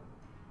do.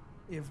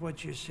 If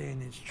what you're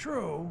saying is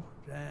true,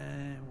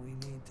 then we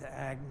need to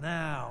act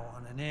now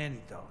on an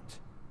antidote.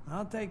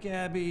 I'll take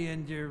Abby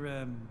and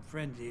your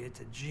friend here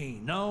to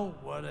Jean. No,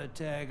 what a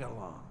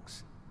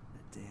tag-alongs.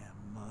 The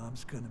damn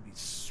mom's gonna be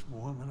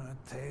swarming our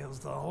tails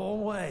the whole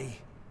way.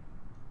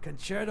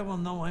 Concerta will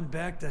know I'm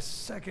back the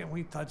second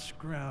we touch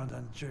ground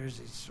on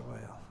Jersey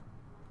soil.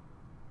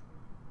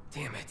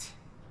 Damn it.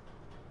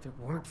 If it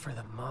weren't for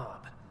the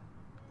mob.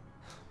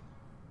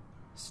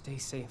 Stay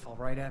safe, all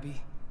right,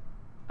 Abby?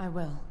 I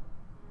will.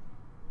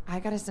 I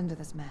got us into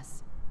this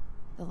mess.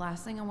 The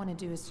last thing I want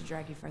to do is to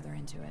drag you further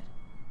into it.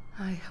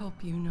 I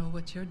hope you know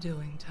what you're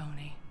doing,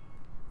 Tony.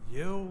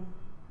 You,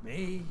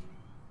 me,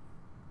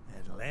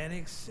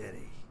 Atlantic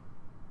City.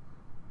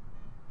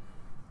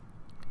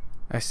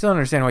 I still don't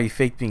understand why you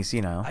faked being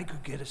senile. I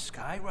could get a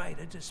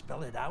skywriter to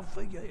spell it out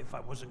for you if I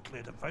wasn't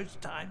clear the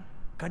first time.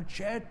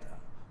 Concerta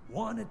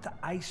wanted to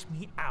ice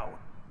me out.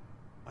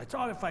 I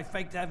thought if I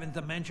faked having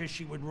dementia,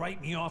 she would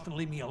write me off and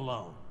leave me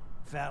alone.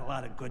 Fat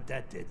lot of good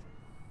that did.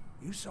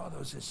 You saw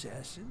those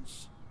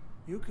assassins?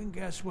 You can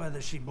guess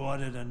whether she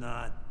bought it or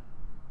not.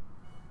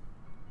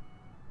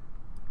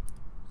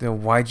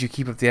 Then why'd you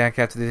keep up the act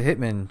after the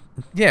hitman?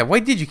 Yeah, why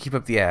did you keep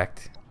up the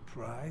act?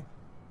 Pride?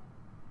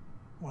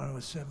 One of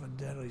the 7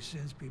 deadly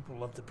sins people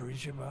love to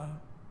preach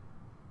about.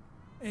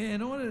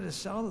 In order to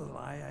sell the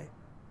lie,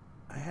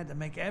 I had to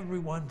make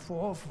everyone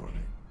fall for it.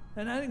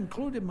 And that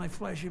included my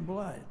flesh and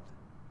blood.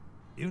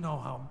 You know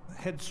how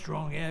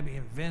headstrong Abby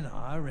and Vin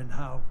are and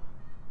how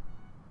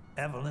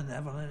Evelyn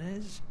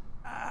is.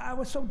 I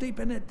was so deep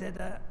in it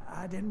that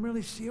I didn't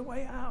really see a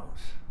way out.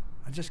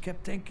 I just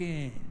kept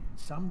thinking,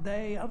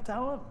 someday I'll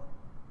tell him.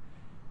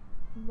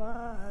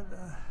 But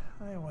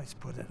I always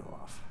put it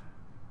off.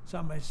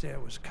 Some may say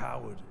it was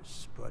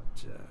cowardice, but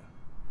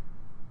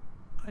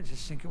I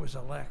just think it was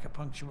a lack of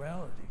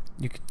punctuality.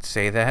 You could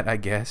say that, I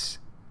guess.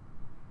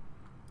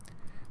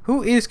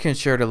 Who is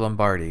Concerta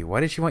Lombardi? Why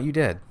did she want you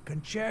dead?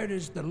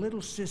 Concerta's the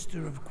little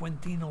sister of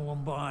Quintino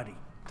Lombardi,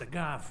 the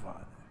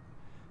godfather.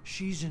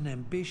 She's an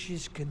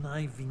ambitious,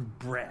 conniving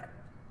brat.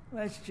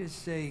 Let's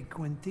just say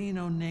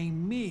Quintino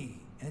named me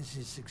as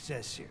his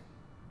successor,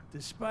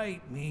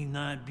 despite me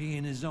not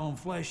being his own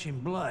flesh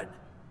and blood.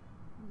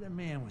 The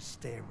man was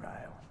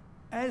sterile.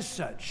 As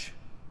such,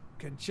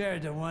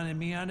 Concerta wanted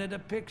me out of the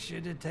picture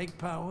to take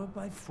power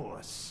by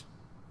force.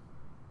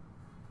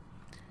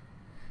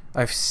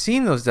 I've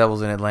seen those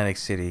devils in Atlantic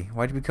City.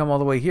 Why'd you come all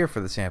the way here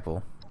for the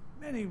sample?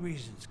 Many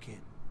reasons, kid.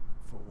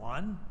 For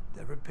one,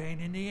 they're a pain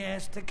in the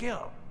ass to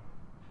kill.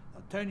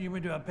 They'll turn you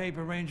into a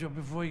paper angel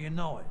before you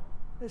know it.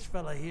 This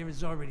fella here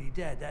is already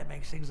dead. That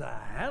makes things a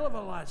hell of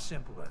a lot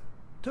simpler.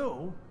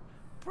 Two,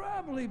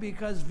 probably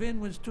because Vin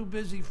was too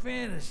busy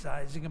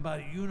fantasizing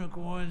about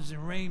unicorns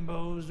and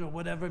rainbows or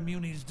whatever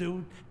munis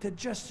do to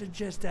just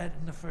suggest that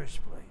in the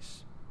first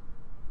place.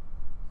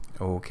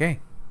 Okay.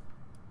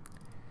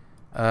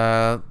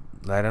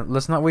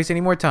 Let's not waste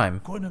any more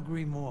time. Couldn't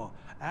agree more.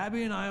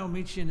 Abby and I will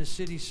meet you in the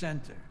city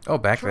center. Oh,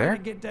 back Try there?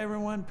 to get there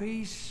in one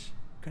piece.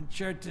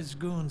 Concerta's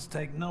goons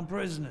take no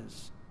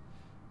prisoners.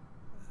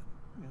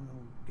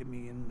 Give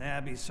me and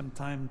Abby some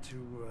time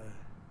to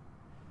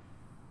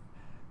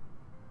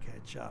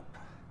catch up.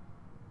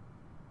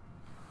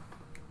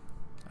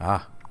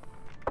 Ah.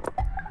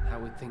 How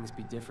would things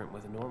be different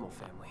with a normal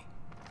family?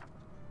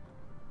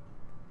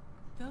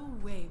 The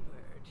wayward.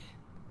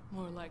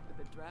 More likely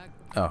the dragon.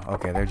 Oh,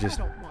 okay. They're just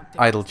I don't want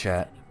idle this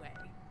chat.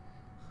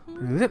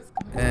 anyway. Zip.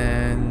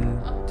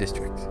 And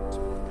district.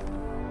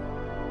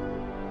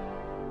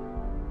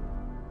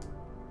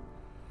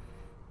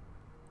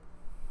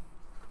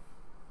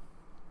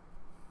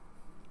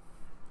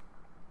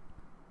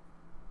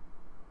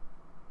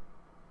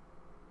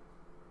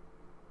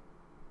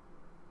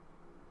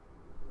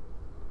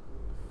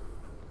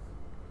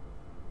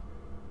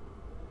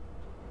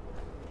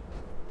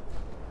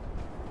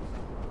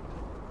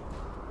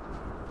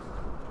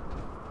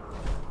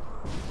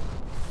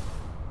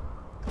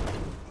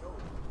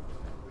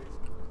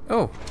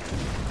 Oh.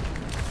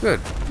 Good.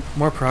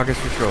 More progress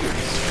for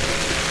trophies.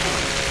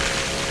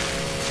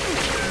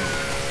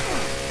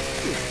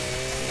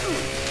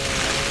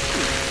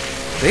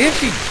 They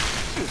actually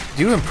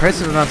do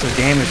impressive amounts of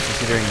damage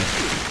considering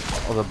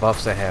all the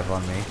buffs I have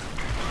on me.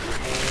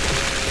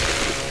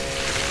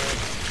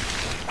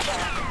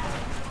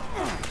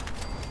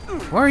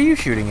 Why are you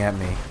shooting at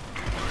me?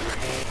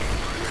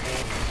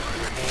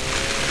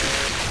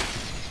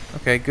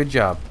 Okay, good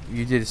job.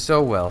 You did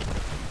so well.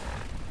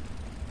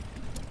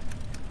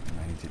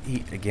 I need to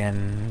eat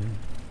again.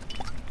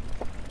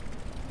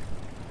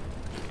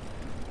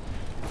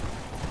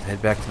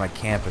 Head back to my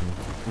camp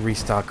and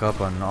restock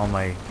up on all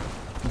my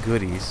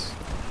goodies.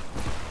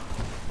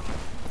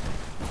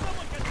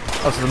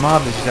 Oh, so the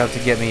mob is just out to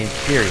get me,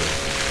 period.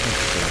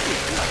 Interesting.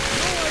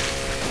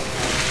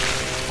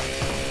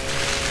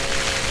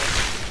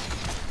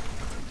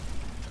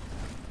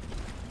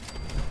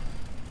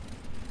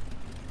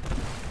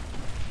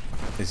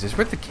 Is this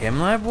where the chem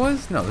lab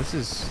was? No,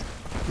 this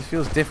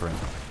feels different.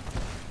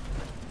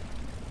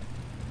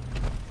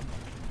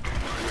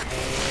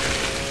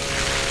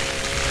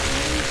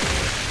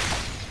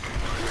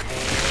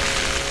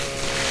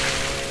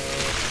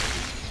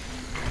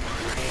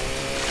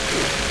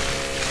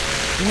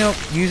 You know,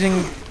 using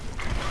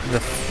the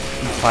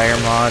fire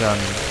mod on...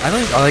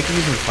 I like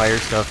using fire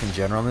stuff in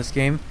general in this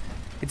game.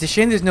 It's a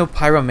shame there's no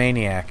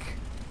pyromaniac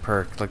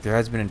perk like there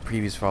has been in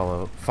previous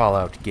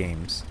Fallout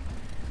games.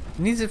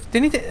 They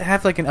need to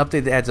have like an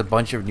update that adds a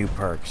bunch of new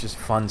perks, just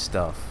fun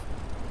stuff.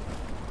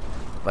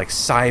 Like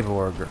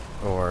Cyborg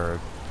or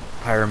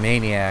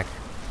Pyromaniac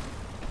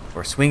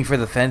or Swing for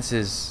the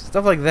Fences,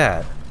 stuff like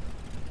that.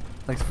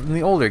 Like from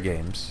the older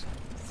games.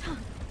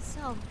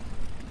 So,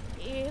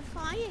 if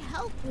I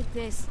help with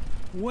this...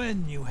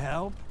 When you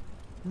help,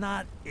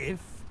 not if.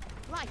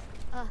 Right,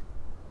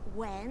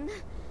 when?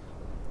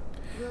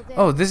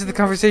 Oh, this is the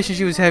conversation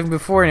she was having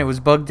before and it was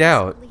bugged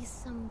out. At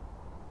least some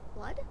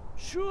blood?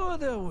 Sure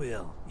there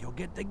will. You'll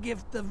get the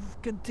gift of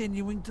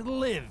continuing to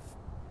live.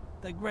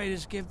 The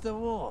greatest gift of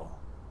all.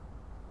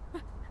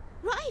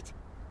 Right!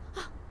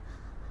 Oh,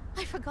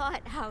 I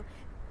forgot how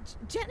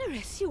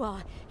generous you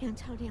are,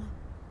 Antonio.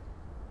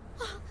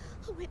 Oh,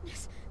 a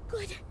witness.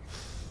 Good.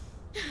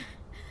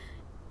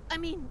 I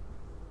mean,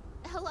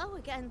 hello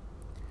again.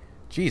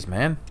 Jeez,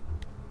 man.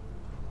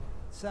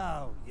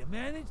 So, you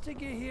managed to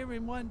get here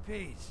in one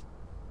piece.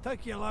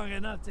 Took you long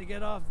enough to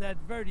get off that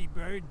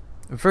vertibird.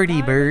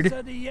 Vertibird. Time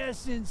of the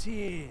essence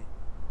here.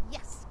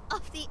 Yes,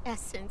 of the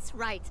essence,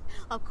 right.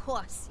 Of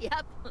course,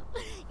 yep.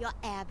 You're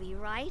Abby,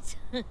 right?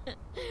 You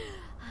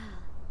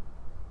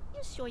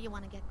sure you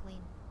want to get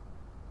clean?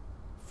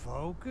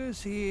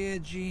 Focus here,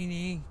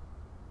 Jeannie.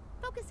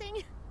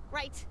 Focusing.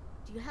 Right.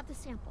 Do you have the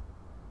sample?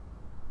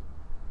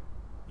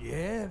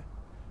 Yeah,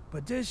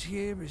 but this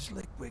here is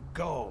liquid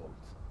gold.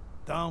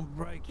 Don't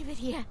break. Give it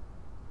here.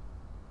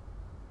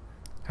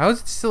 How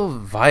is it still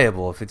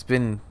viable if it's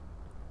been...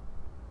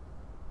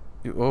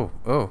 Oh,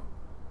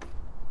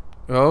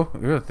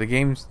 the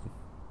game's...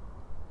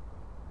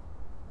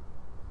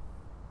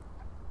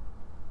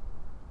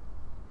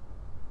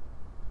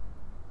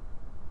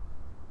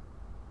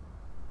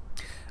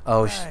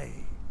 Oh, Hey,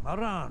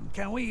 Maran,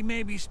 can we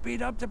maybe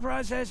speed up the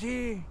process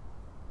here?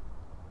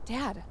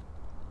 Dad,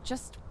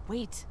 just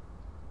wait.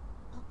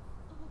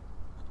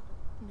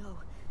 No,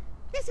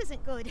 this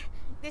isn't good.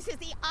 This is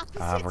the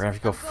opposite. we're gonna have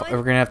to go. of good.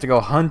 We're gonna have to go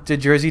hunt a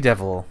Jersey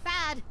Devil.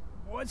 Bad.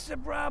 What's the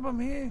problem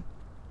here?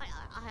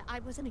 I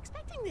wasn't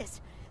expecting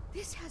this.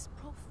 This has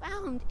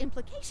profound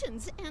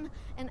implications, and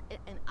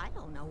I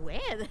don't know where.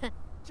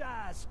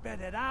 Just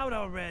spit it out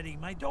already.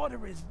 My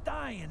daughter is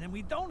dying, and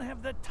we don't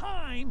have the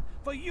time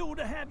for you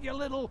to have your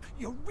little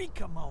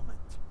eureka moment.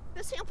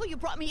 The sample you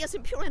brought me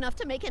isn't pure enough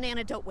to make an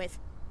antidote with.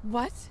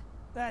 What?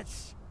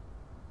 That's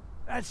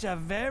a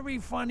very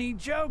funny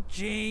joke,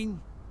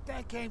 Gene.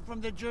 That came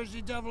from the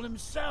Jersey Devil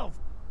himself.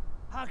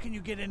 How can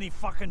you get any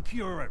fucking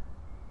purer?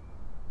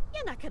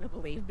 You're not gonna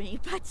believe me,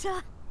 but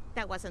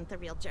that wasn't the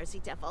real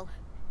Jersey Devil.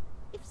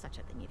 If such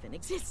a thing even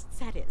exists,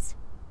 that is.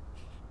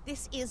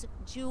 This is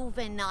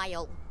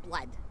juvenile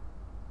blood.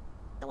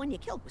 The one you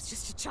killed was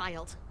just a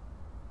child.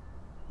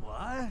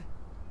 What?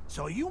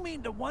 So you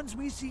mean the ones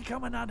we see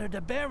coming out of the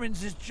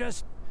Barrens is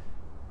just...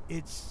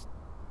 it's...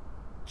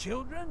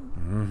 children?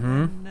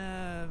 Mm-hmm.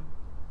 And,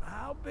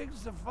 how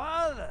big's the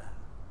father?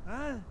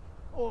 Huh?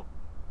 Or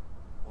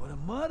the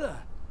mother?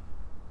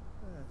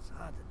 It's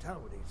hard to tell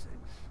with these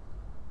things.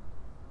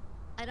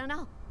 I don't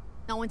know.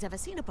 No one's ever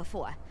seen it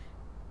before.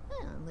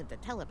 Live to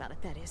tell about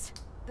it, that is.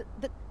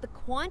 The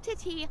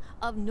quantity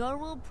of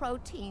neural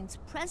proteins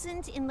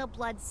present in the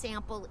blood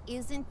sample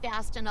isn't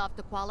fast enough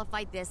to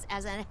qualify this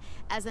as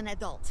an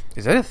adult.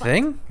 Is that a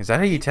thing? Is that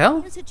how you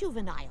tell? There's a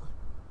juvenile.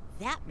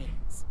 That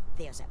means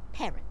there's a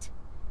parent.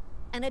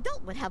 An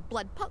adult would have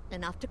blood potent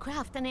enough to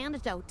craft an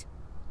antidote.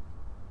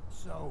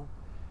 So,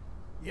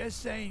 you're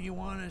saying you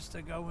want us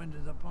to go into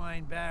the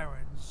Pine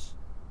Barrens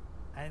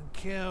and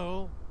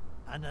kill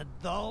an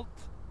adult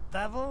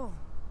devil?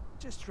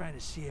 Just trying to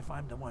see if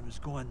I'm the one who's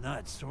going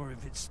nuts or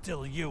if it's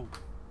still you.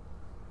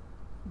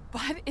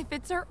 But if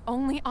it's our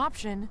only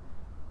option,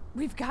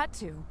 we've got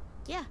to.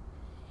 Yeah.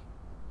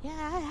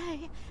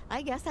 Yeah,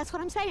 I guess that's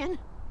what I'm saying.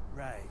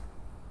 Right.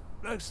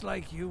 Looks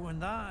like you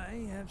and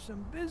I have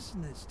some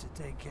business to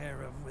take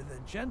care of with a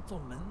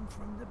gentleman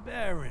from the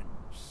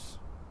Barrens.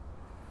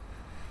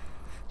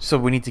 So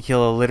we need to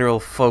kill a literal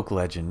folk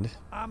legend.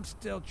 I'm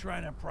still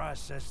trying to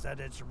process that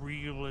it's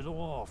real at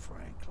all,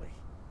 frankly.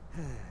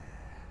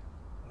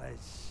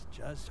 Let's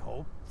just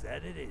hope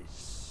that it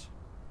is.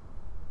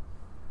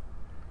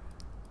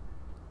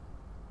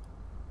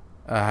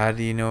 How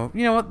do you know?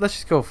 You know what? Let's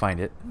just go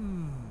find it.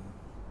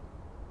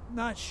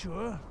 Not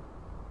sure.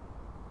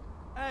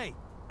 Hey,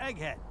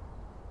 Egghead.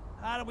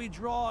 How do we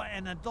draw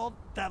an adult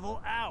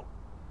devil out?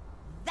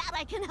 That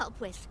I can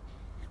help with.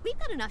 We've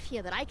got enough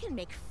here that I can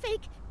make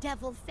fake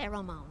devil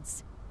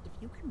pheromones. If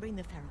you can bring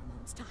the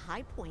pheromones to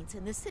high points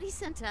in the city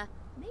center,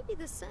 maybe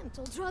the scent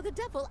will draw the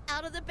devil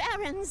out of the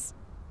Barrens.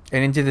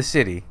 And into the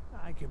city.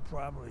 I could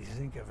probably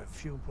think of a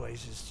few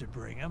places to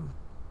bring him.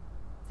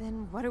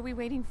 Then what are we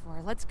waiting for?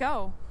 Let's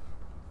go.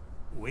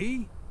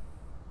 We?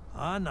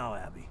 Oh, no,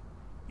 Abby.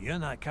 You're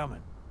not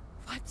coming.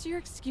 What's your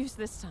excuse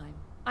this time?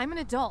 I'm an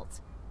adult.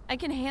 I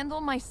can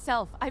handle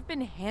myself. I've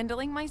been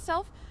handling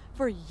myself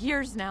for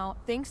years now,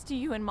 thanks to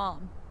you and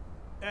Mom.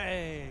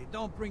 Hey,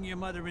 don't bring your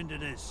mother into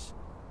this.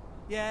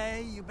 Yeah,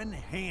 you've been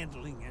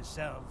handling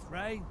yourself,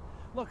 right?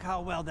 Look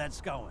how well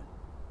that's going.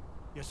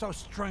 You're so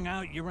strung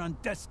out, you're on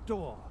death's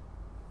door.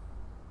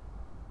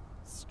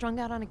 Strung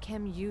out on a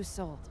chem you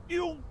sold.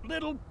 You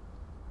little...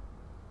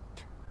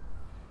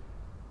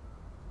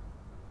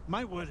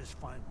 My word is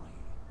finally.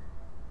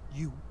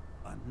 You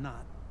are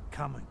not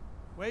coming.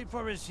 Wait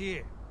for us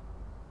here.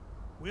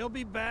 We'll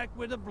be back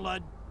with the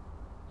blood.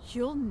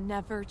 You'll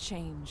never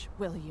change,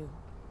 will you?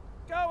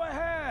 Go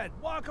ahead,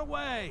 walk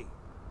away.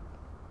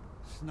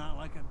 It's not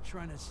like I'm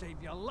trying to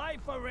save your life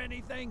or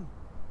anything.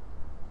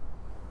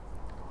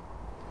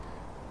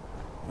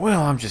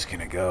 Well, I'm just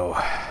gonna go.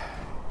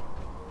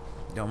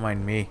 Don't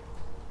mind me.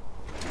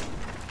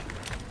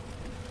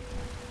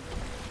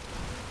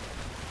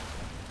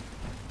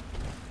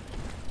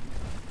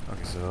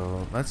 Okay,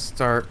 so let's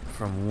start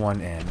from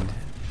one end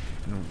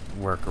and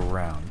work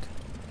around.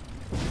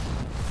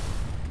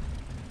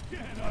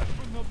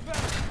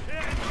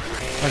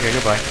 Okay,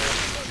 goodbye.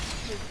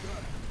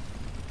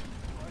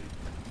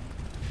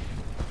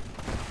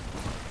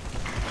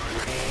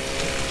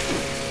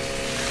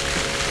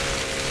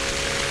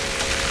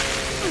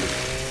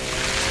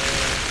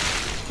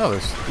 Oh,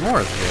 there's more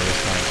here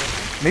this time.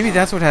 Maybe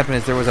that's what happened.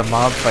 Is there was a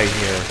mob fight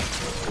here,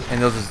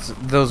 and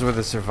those were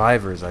the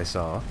survivors I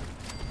saw.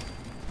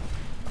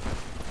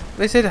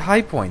 They said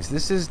high points.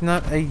 This is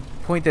not a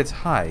point that's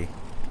high.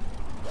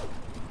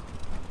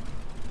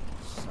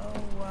 So,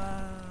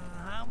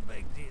 how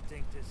big do you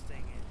think this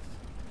thing is?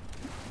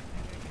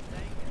 Think I can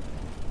take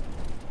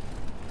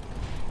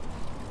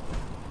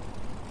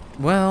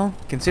it? Well,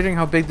 considering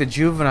how big the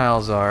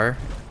juveniles are,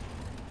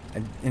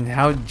 and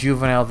how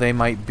juvenile they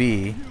might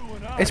be,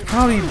 it's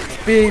probably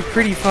big,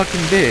 pretty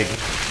fucking big.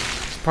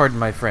 Pardon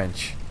my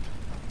French.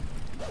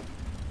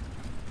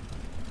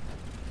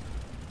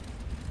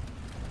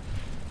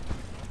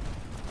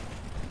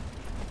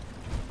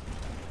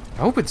 I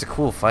hope it's a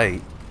cool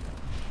fight.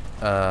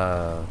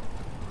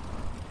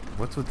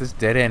 What's with this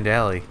dead-end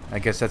alley? I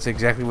guess that's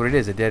exactly what it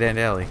is, a dead-end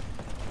alley.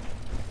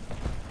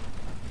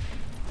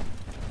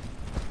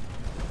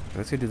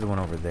 Let's go do the one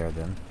over there,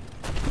 then.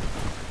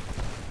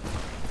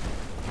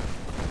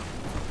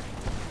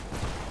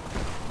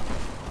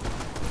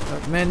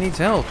 That man needs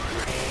help.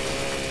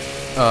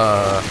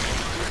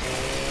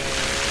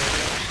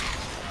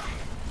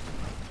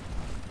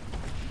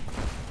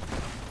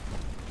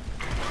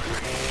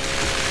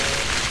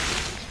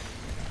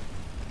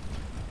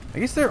 I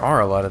guess there are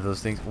a lot of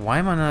those things. Why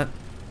am I not...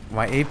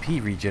 My AP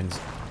regen's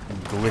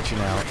glitching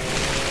out.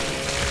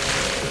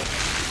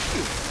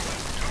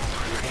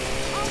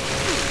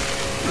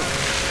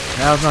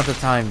 Now's not the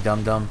time,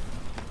 dum-dum.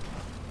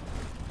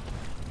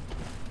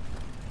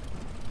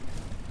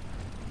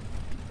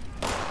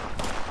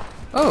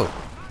 Oh!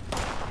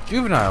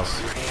 Juveniles.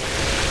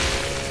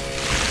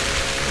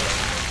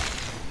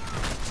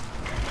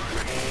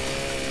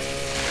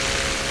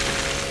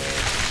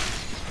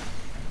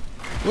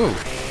 Whoa.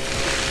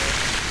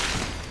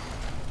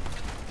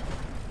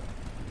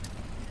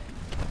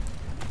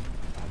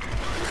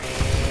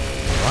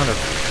 A lot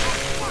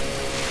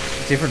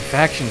of different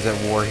factions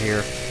at war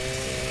here.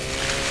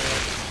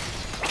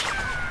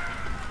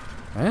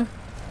 Huh?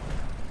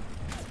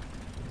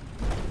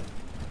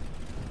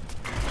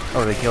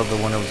 Oh, they killed the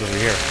one that was over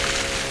here.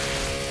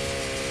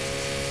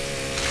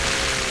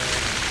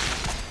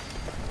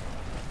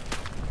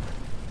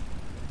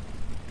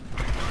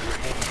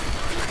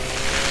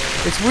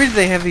 It's weird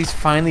they have these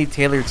finely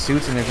tailored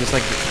suits and they're just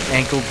like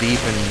ankle deep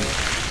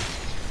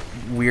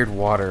in weird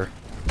water.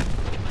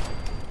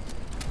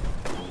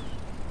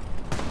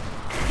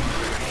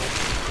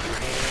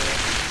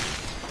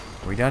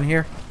 Are we done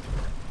here?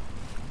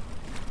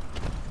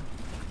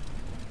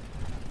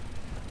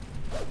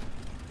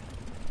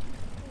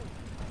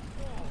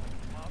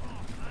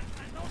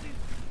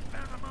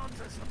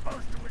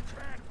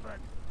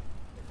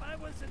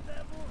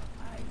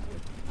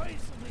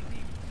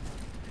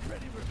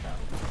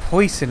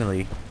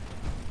 Poisonally.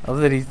 I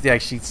love that he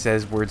actually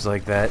says words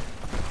like that.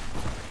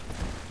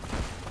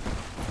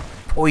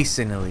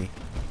 Poisonally.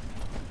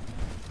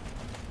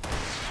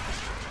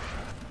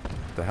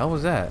 What the hell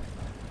was that?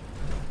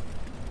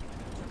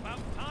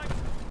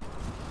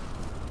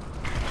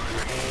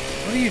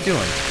 What are you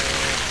doing?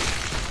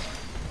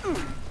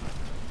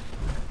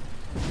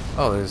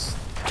 Oh, there's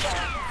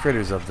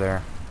critters up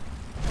there.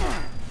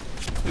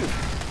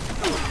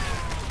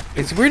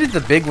 It's weird that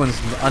the big ones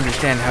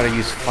understand how to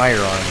use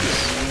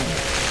firearms.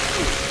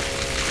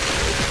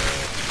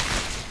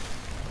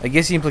 I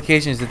guess the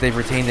implication is that they've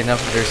retained enough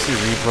of their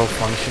cerebral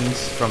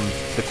functions from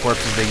the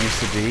corpses they used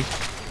to be.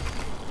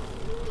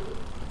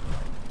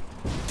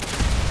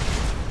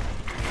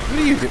 What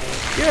are you doing?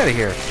 Get out of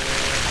here.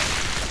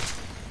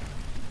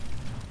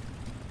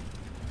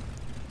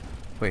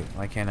 Wait,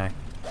 why can't I?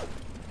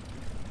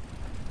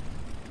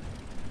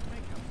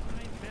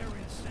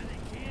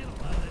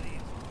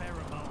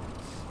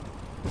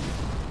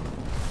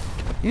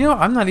 You know,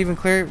 I'm not even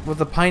clear what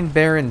the Pine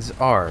Barrens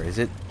are. Is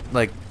it,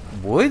 like,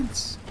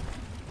 woods?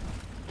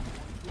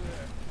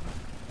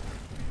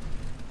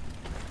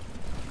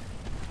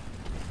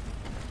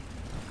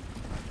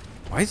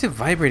 Why is it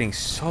vibrating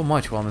so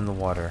much while I'm in the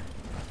water?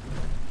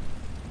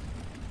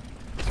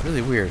 It's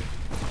really weird.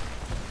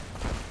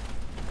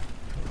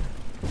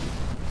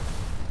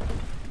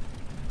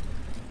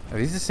 Are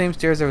these the same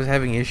stairs I was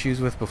having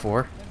issues with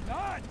before?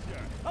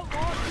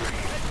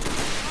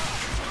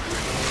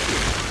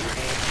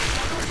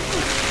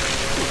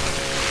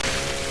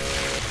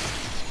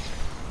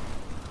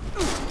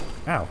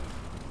 Ow.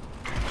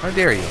 How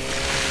dare you?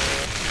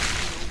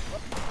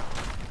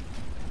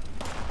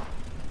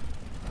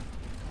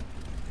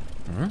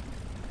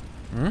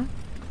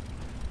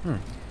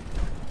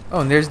 Oh,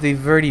 and there's the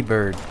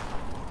vertibird.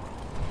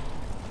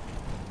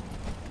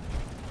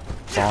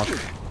 Bonk.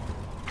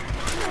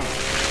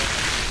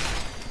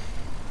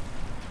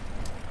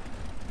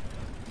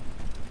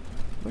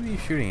 What are you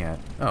shooting at?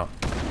 Oh.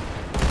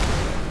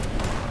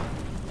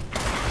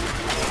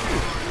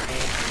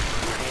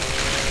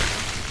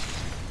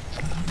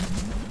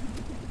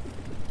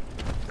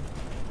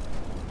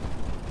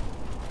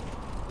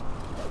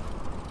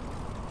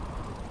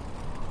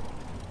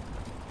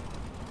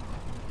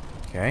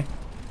 Okay.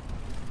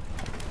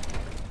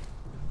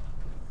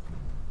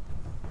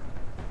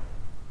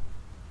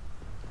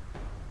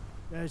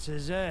 This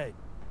is it.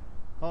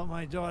 Hope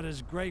my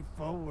daughter's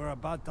grateful we're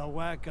about to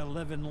whack a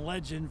living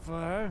legend for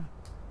her.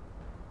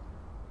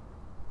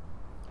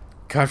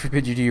 God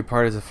forbid you do your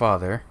part as a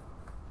father.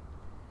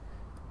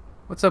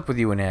 What's up with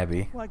you and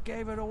Abby? What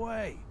gave it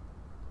away?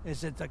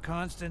 Is it the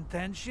constant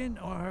tension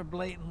or her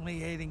blatantly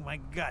hating my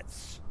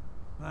guts?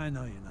 I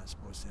know you're not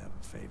supposed to have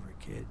a favorite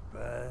kid,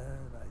 but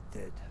I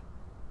did.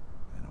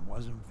 And it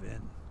wasn't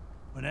Vin.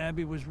 When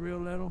Abby was real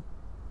little,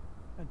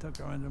 I took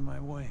her under my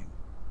wing.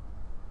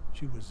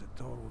 She was a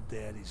total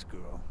daddy's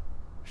girl.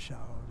 Showered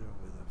her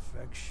with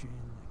affection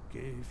and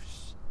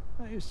gifts.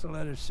 I used to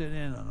let her sit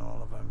in on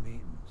all of our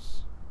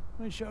meetings.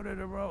 I showed her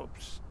the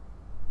ropes.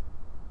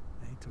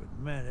 I hate to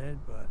admit it,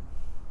 but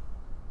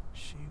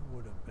she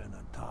would have been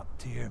a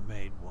top-tier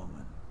made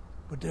woman.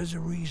 But there's a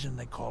reason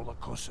they call the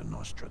Cosa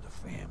Nostra the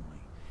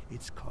family.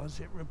 It's 'cause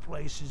it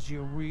replaces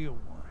your real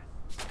one.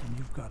 And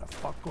you've got to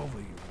fuck over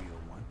your real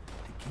one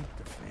to keep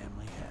the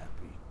family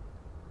happy.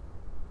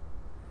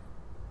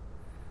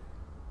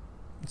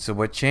 So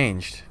what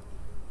changed?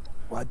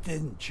 What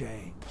didn't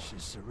change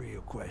is the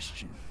real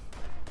question.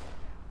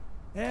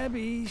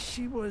 Abby,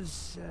 she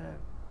was,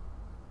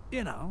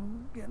 you know,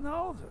 getting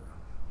older.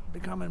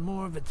 Becoming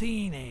more of a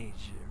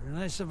teenager, and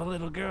less of a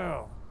little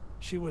girl.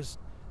 She was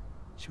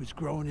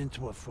growing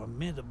into a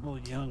formidable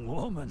young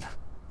woman,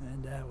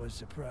 and that was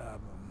the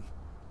problem.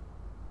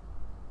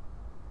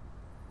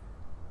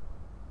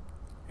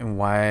 And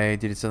why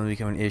did it suddenly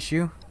become an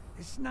issue?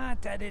 It's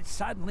not that it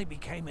suddenly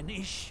became an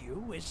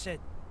issue, it's that,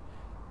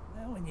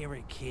 well, when you're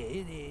a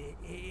kid,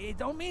 it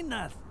don't mean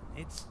nothing.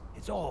 It's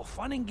all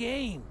fun and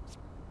games.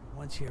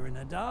 Once you're an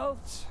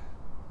adult,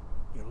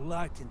 you're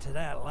locked into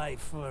that life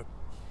for,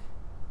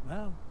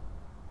 well,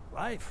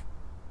 life.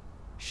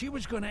 She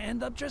was gonna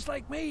end up just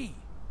like me.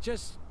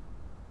 Just,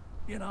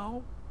 you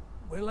know,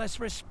 with less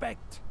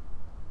respect.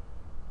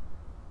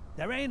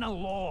 There ain't a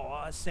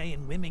law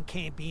saying women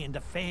can't be in the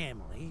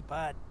family,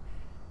 but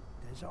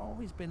there's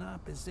always been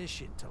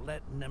opposition to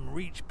letting them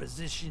reach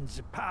positions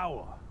of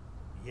power.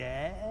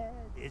 Yeah,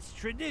 it's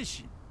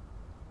tradition.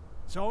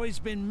 It's always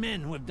been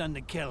men who have done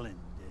the killing,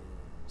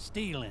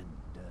 stealing,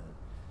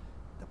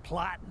 the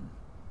plotting.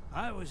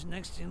 I was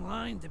next in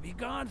line to be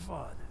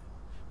godfather.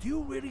 Do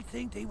you really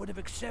think they would have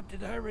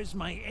accepted her as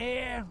my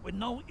heir with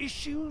no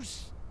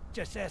issues?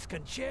 Just ask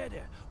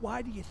Conchetta.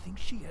 Why do you think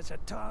she has a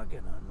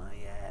target on my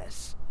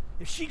ass?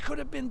 If she could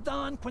have been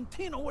Don,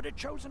 Quintino would have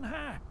chosen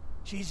her.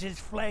 She's his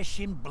flesh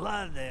and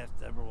blood,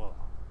 after all.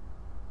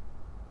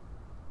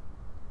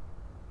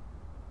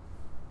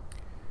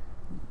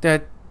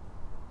 That,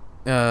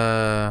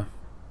 doesn't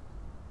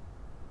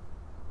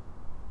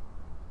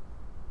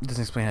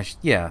explain how she...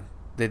 Yeah,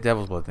 the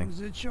Devil's Blood It thing. was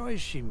a choice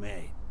she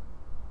made.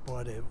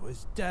 but it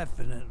was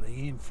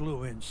definitely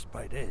influenced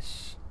by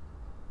this.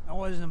 I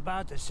wasn't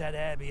about to set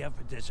Abby up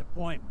for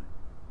disappointment.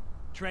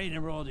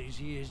 Training her all these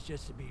years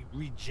just to be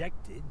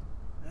rejected.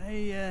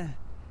 I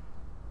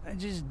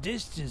just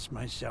distanced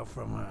myself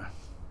from her.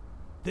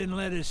 Didn't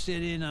let her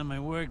sit in on my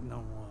work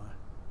no more.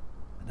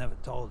 I never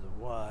told her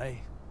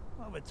why.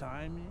 Over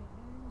time,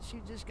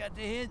 she just got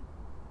the hint.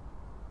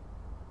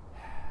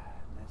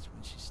 That's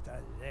when she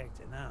started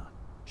acting out.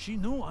 She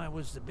knew I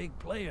was the big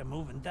player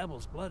moving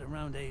Devil's Blood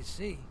around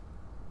AC.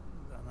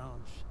 I don't know,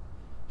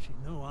 she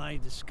knew I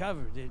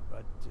discovered it,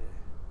 but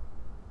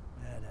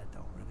that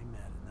don't really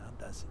matter now,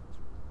 does it?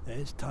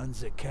 There's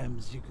tons of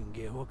chems you can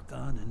get hooked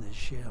on in this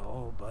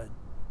shithole, but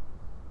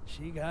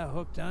she got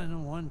hooked on the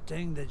one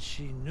thing that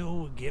she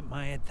knew would get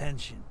my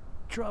attention.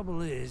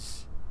 Trouble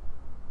is,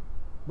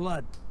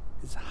 blood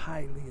is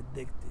highly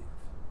addictive.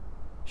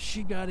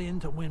 She got in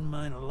to win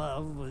my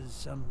love with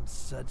some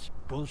such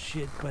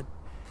bullshit, but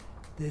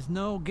there's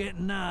no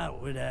getting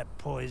out with that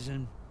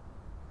poison.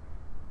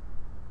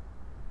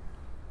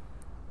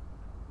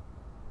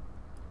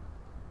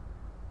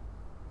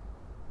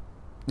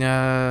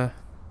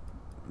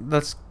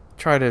 Let's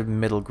try to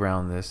middle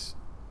ground this.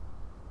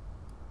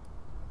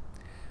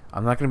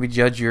 I'm not going to be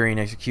judge, jury, and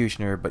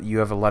executioner, but you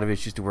have a lot of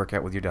issues to work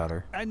out with your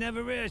daughter. I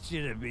never asked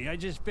you to be. I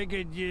just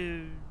figured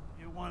you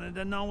wanted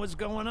to know what's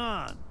going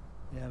on.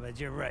 Yeah, but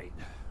you're right.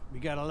 We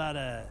got a lot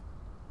of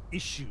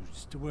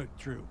issues to work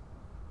through.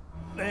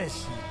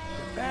 Listen,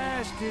 the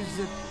past is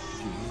the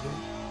future.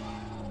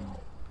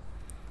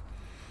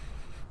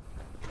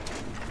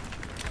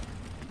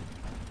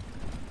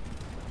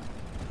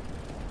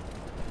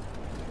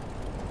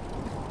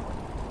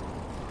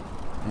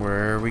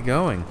 Where are we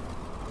going?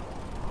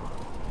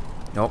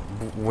 Nope.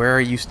 Where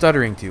are you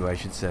stuttering to, I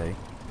should say.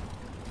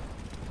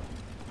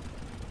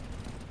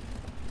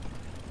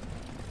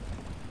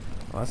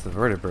 Well, that's the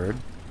vertibird.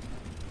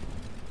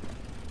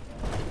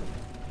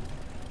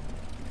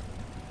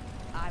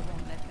 I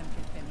won't let them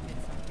get their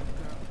mitts on you,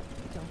 girl.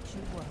 Don't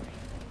you worry.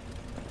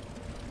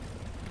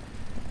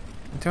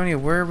 Antonia,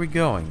 where are we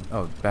going?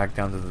 Oh, back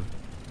down to the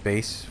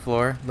base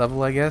floor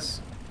level, I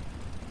guess?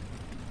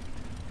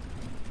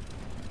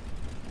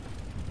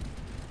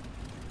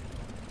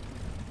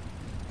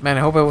 Man,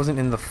 I hope I wasn't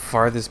in the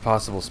farthest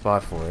possible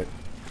spot for it.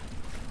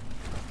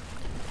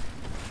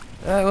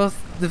 Well,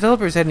 if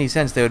developers had any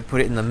sense, they would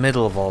put it in the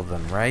middle of all of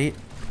them, right?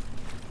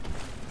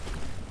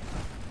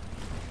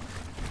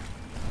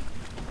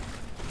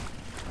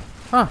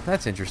 Huh,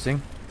 that's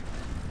interesting.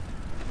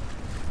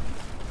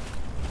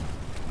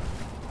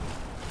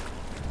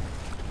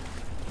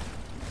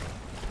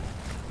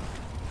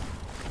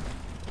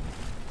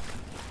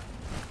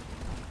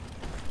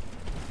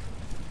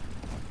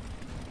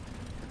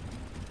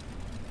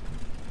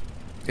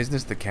 Isn't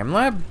this the chem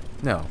lab?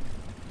 No.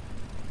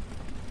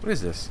 What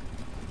is this?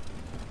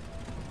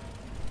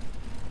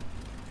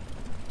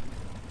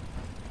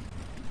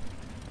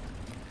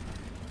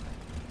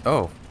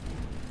 Oh.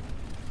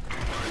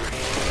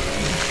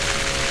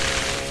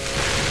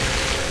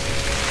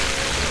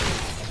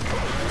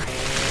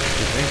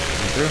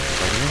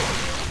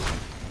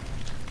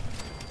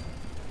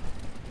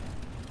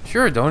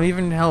 Sure, don't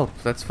even help.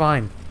 That's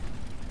fine.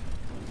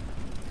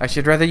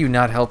 Actually, I'd rather you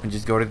not help and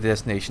just go to the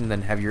destination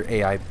than have your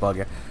AI bug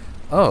out.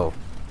 Oh.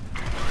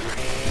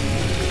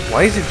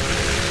 Why is it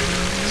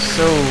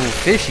so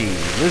fishy,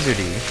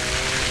 lizardy?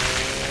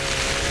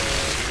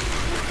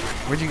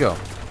 Where'd you go?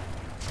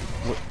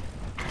 What?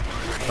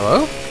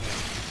 Hello?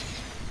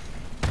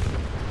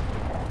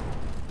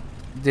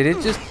 Did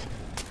it just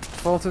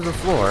fall to the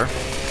floor?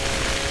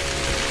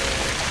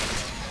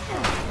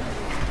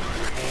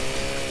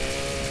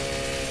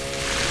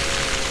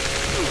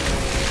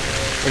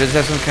 Or does it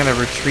have some kind of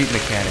retreat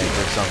mechanic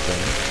or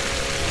something?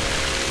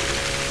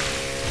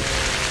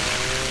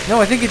 No,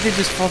 I think it did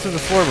just fall through the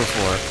floor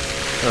before.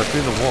 Or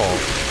through the wall.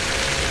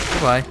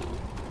 Goodbye.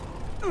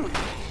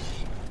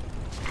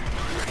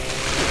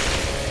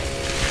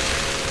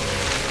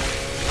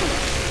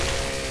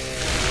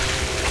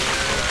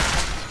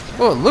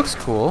 Oh, it looks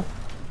cool.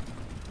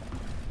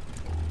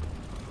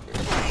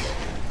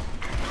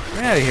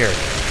 Get out of here.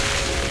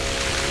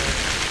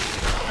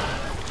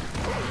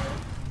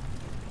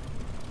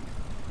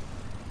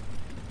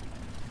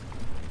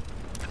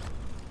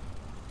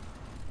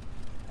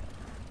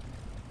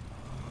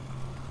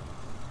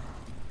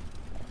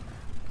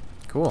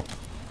 Cool.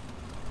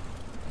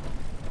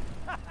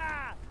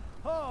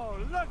 Oh,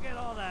 look at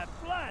all that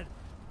blood!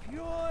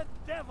 Pure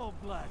devil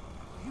blood.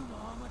 You know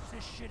how much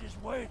this shit is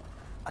worth?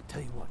 I'll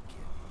tell you what, kid.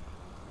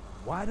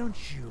 Why don't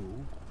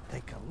you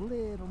take a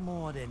little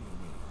more than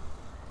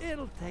you need?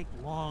 It'll take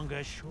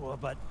longer, sure,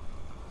 but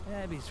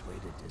Abby's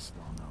waited this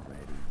long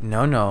already.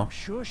 No, no. I'm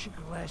sure she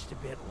could last a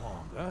bit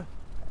longer,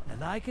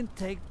 and I can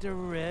take the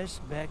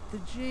rest back to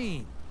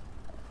Jean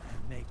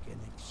and make an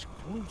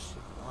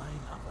exclusive line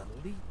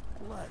of elite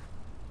blood.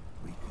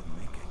 We could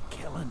make a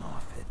killing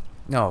off it.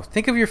 No,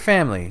 think of your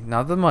family,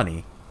 not the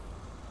money.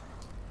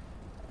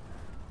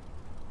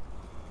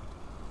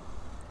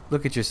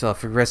 Look at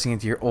yourself, regressing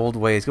into your old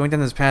ways. Going down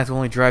this path will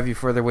only drive you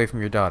further away from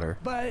your daughter.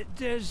 But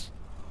there's...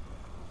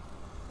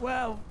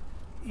 Well,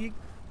 you...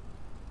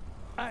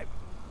 You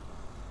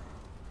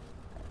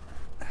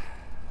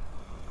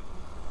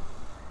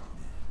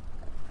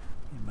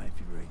might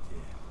be right there.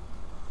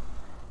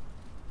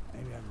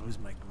 Maybe I lose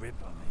my grip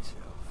on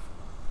myself.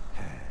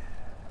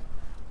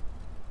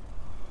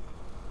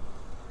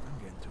 I'm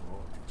getting too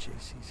old to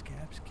chase these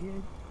scabs,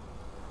 kid.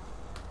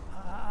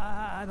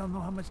 I don't know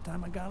how much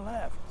time I got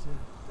left. The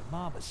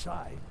mob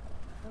aside,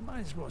 I might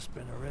as well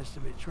spend the rest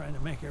of it trying to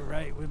make it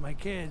right with my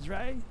kids,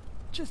 right?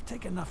 Just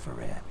take enough for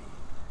Abby.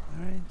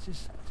 All right?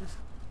 Just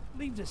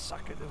leave the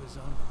sucker to his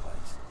own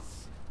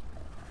devices.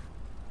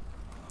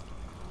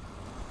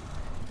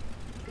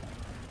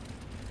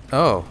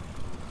 Oh.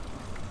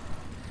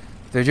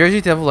 The Jersey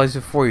Devil lies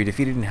before you,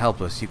 defeated and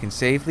helpless. You can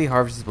safely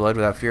harvest his blood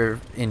without fear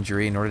of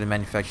injury in order to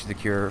manufacture the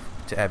cure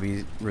to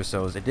Abby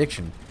Rousseau's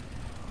addiction.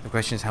 The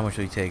question is, how much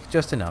will you take?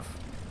 Just enough.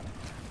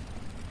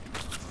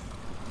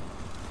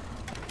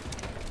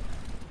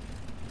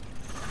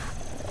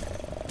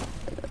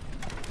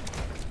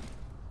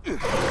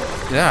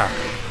 Yeah.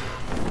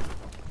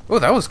 Oh,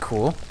 that was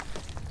cool.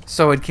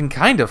 So it can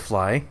kind of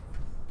fly.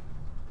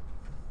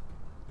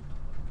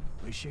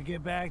 We should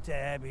get back to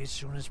Abby as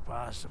soon as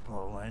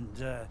possible, and,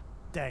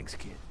 thanks,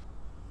 kid,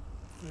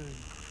 for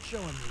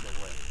showing me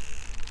the way.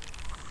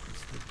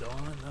 It's the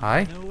dawn of Hi.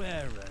 a new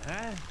era,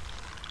 huh?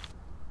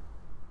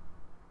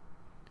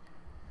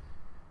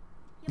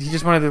 You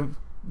just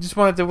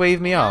wanted to wave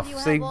me off. You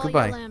Say have all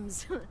goodbye. your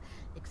limbs.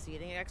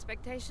 Exceeding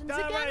expectations All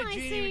again, right, I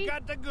Gene, see. you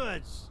got the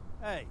goods.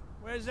 Hey,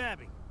 where's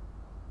Abby?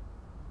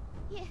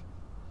 Yeah.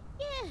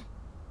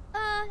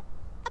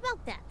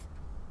 About that.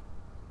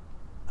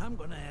 I'm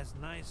gonna ask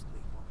nicely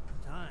one more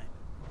time.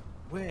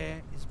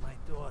 Where is my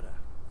daughter?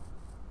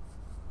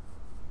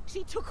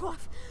 She took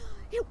off.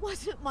 It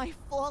wasn't my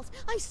fault.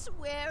 I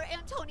swear,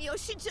 Antonio,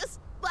 she just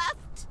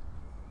left.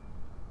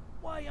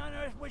 Why on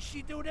earth would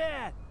she do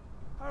that?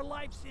 Her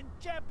life's in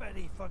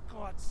jeopardy, for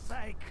God's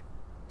sake.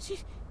 She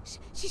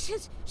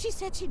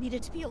said she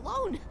needed to be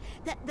alone.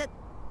 That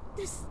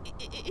this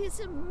is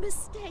a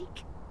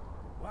mistake.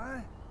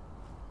 What?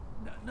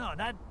 No,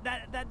 that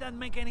doesn't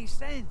make any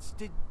sense.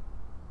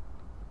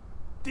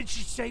 Did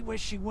she say where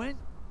she went?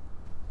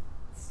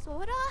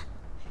 Sorta.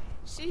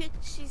 She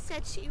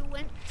said she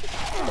went to she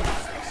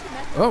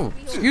met the Oh,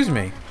 real excuse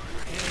me.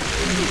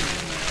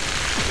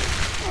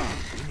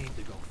 We need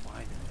to go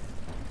find her.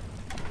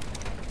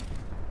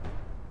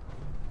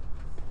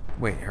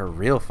 Wait, her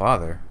real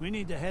father? We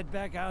need to head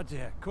back out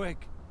there,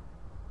 quick.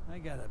 I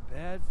got a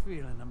bad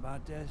feeling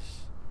about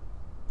this.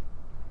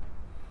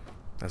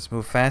 Let's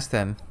move fast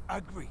then.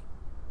 Agree.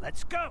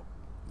 Let's go.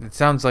 It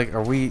sounds like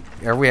are we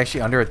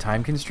actually under a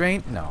time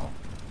constraint? No.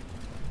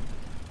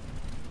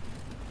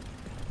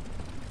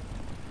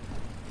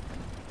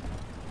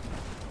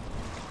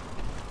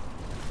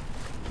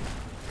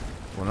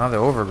 Well, now the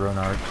Overgrown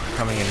are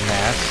coming in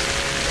mass.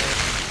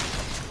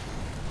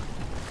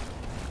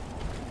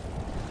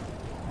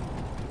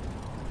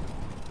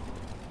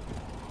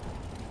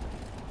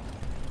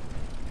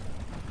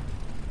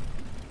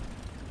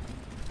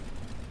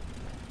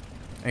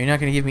 Are you not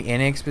going to give me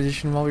any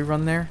exposition while we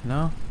run there?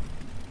 No?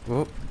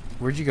 Whoa.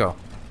 Where'd you go?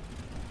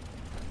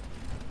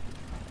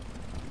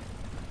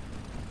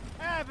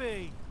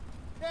 Abby!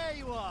 There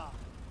you are!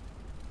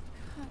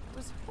 I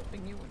was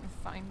hoping you wouldn't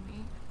find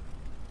me.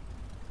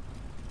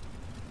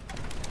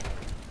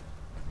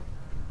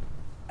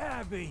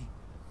 Abby!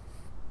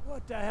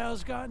 What the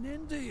hell's gotten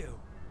into you?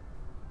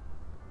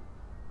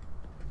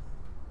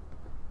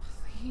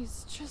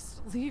 Please,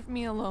 just leave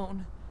me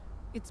alone.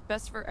 It's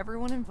best for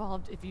everyone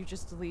involved if you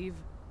just leave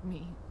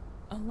me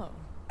alone.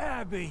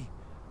 Abby!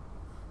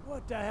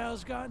 What the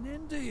hell's gotten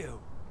into you?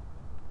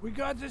 We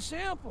got the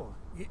sample.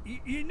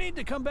 You need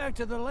to come back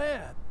to the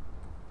lab.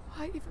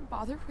 Why even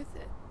bother with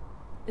it?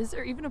 Is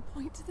there even a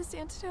point to this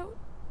antidote?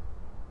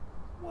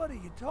 What are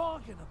you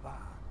talking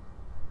about?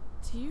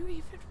 Do you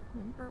even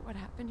remember what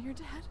happened here,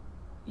 Dad?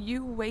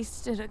 You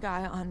wasted a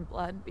guy on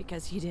blood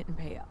because he didn't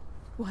pay up.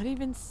 What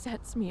even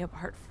sets me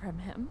apart from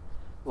him?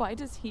 Why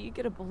does he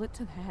get a bullet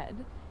to the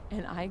head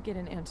and I get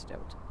an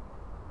antidote?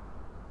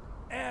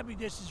 Abby,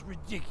 this is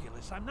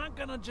ridiculous. I'm not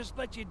gonna just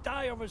let you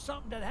die over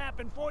something that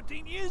happened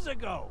 14 years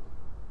ago.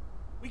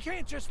 We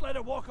can't just let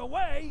her walk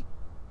away.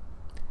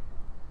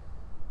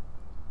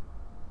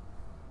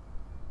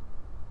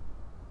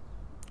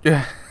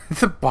 Yeah,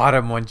 the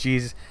bottom one,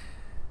 jeez.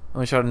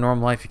 Only shot a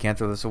normal life, you can't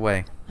throw this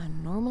away. A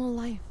normal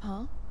life,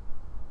 huh?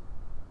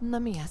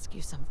 Let me ask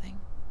you something.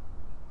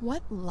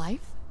 What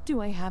life do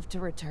I have to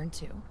return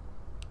to?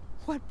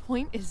 What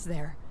point is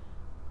there?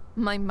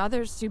 My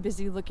mother's too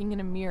busy looking in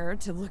a mirror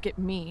to look at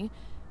me.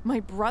 My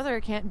brother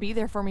can't be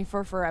there for me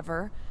for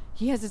forever.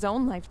 He has his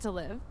own life to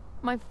live.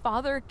 My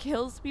father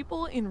kills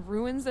people and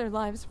ruins their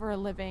lives for a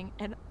living,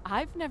 and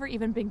I've never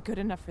even been good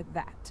enough for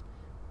that.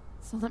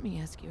 So let me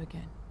ask you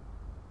again.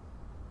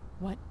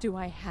 What do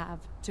I have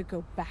to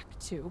go back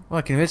to? Well,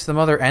 I convinced the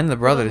mother and the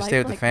brother Will to a stay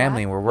with life the like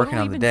family, that- and we're working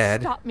what'll on the even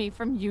dad. Stop me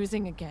from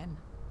using again.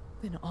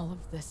 then all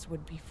of this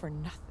would be for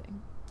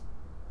nothing.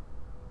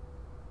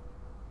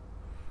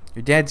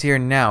 Your dad's here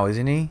now,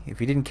 isn't he? If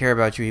he didn't care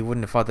about you, he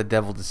wouldn't have fought the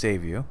devil to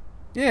save you.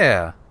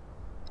 Yeah.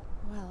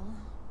 Well,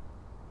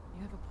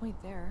 you have a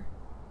point there.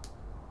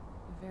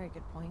 A very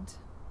good point.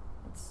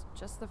 It's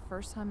just the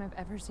first time I've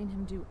ever seen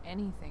him do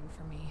anything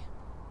for me.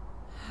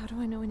 How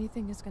do I know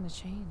anything is going to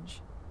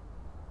change?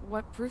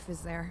 What proof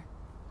is there?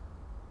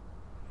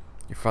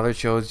 Your father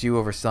chose you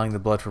over selling the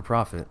blood for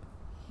profit.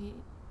 He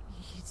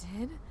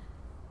did?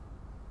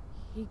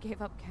 He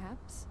gave up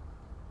Caps?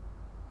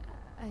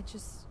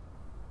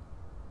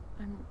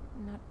 I'm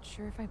not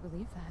sure if I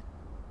believe that.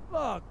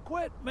 Look,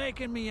 quit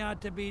making me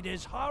out to be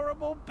this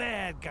horrible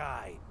bad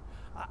guy.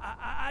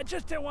 I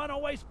just didn't want to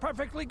waste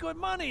perfectly good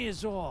money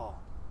is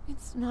all.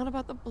 It's not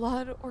about the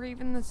blood or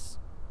even the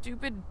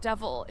stupid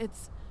devil.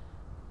 It's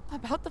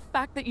about the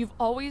fact that you've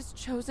always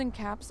chosen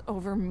Caps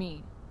over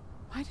me.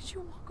 Why did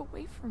you walk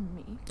away from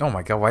me? Oh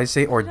my god, why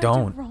say or What did I do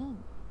don't?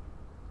 wrong?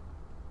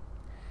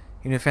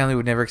 He knew family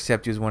would never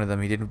accept you as one of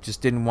them. He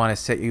just didn't want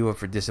to set you up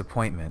for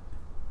disappointment.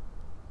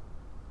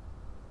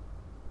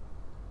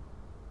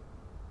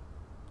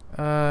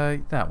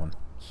 That one.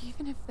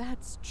 Even if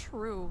that's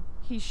true,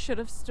 he should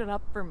have stood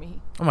up for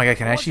me. Oh my god,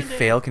 can I actually Wasn't it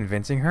fail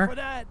convincing her? For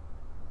that,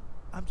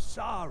 I'm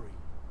sorry.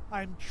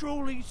 I'm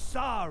truly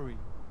sorry.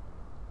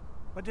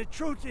 But the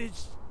truth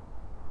is,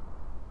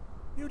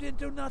 you didn't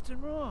do nothing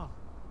wrong.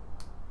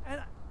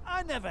 And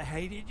I never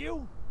hated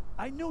you.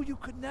 I knew you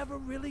could never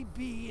really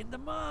be in the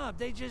mob.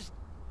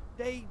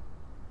 They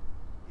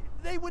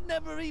would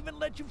never even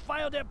let you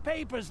file their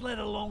papers, let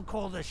alone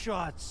call the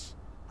shots.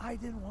 I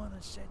didn't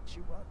want to set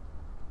you up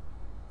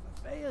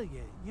for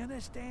failure, you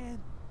understand?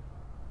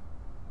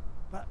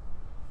 But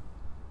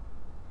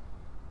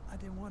I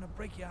didn't want to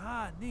break your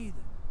heart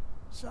neither.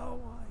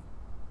 So I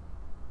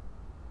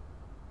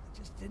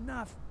just did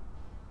nothing.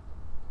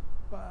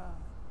 But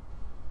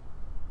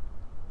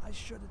I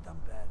should have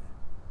done better.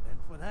 And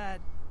for that,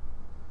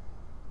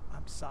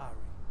 I'm sorry.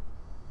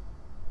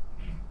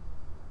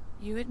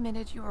 You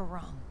admitted you were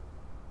wrong.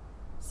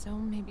 So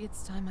maybe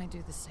it's time I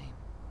do the same.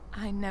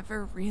 I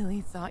never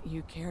really thought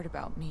you cared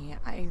about me.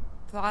 I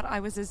thought I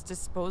was as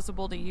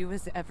disposable to you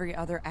as every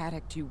other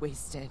addict you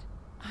wasted.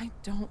 I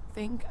don't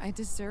think I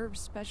deserve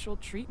special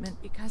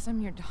treatment because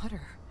I'm your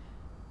daughter.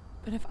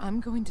 But if I'm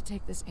going to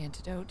take this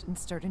antidote and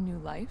start a new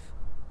life,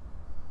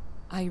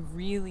 I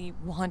really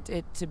want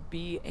it to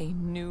be a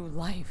new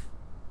life.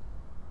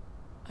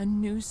 A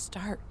new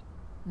start.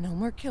 No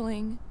more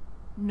killing,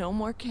 no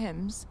more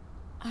Kims.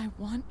 I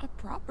want a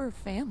proper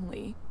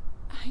family.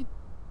 I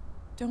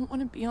don't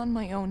want to be on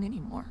my own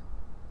anymore.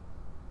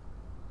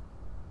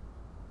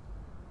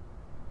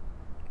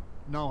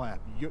 No,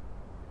 Abby,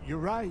 you're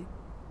right.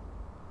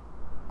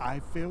 I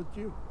failed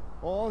you.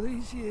 All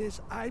these years,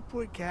 I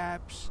put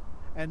Caps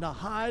and the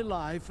high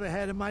life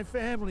ahead of my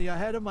family,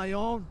 ahead of my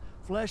own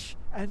flesh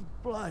and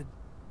blood.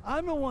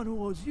 I'm the one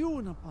who owes you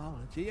an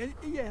apology. And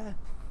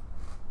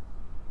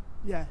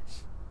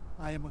yes,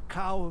 I am a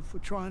coward for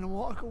trying to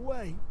walk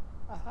away.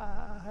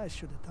 I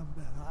should have done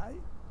better.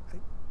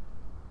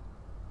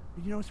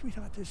 You know,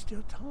 sweetheart, there's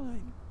still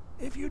time.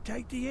 If you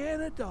take the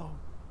antidote,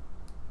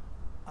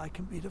 I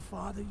can be the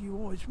father you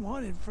always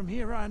wanted from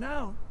here on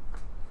out.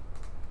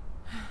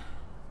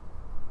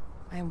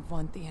 I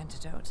want the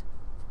antidote.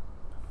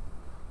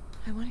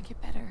 I want to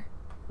get better.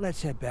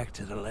 Let's head back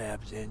to the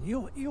labs, and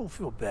you'll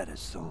feel better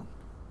soon.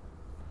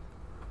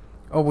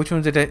 Oh, which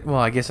one did I... Well,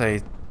 I guess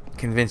I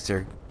convinced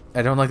her.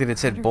 I don't like that it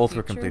said Better both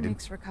were future completed.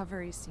 makes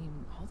recovery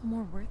seem all the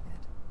more worth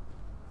it.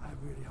 I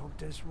really hope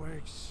this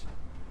works.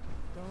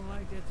 Don't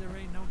like that there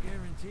ain't no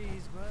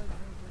guarantees, but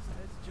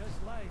that's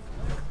just life.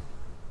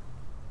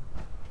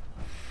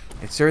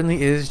 It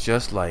certainly is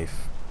just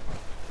life.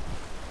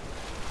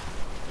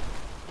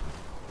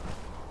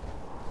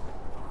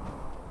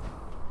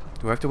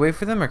 Do I have to wait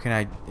for them, or can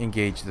I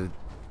engage the...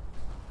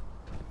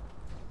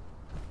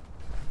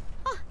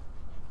 Oh,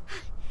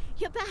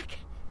 you're back.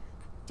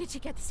 Did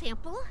you get the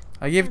sample?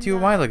 I gave it to you a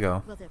while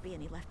ago. Will there be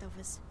any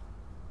leftovers?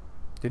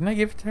 Didn't I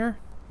give it to her?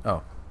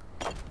 Oh.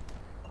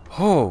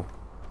 Oh!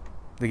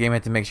 The game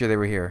had to make sure they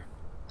were here.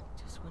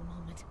 Just one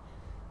moment.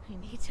 I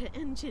need to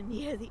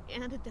engineer the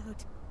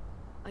antidote.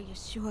 Are you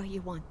sure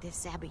you want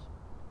this, Abby?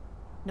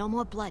 No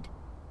more blood.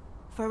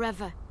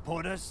 Forever.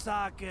 Put a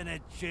sock in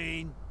it,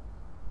 Gene.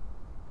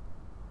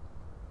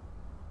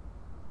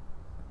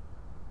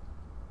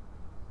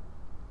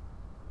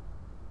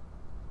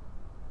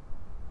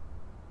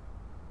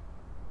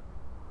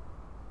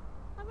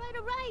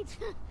 All right.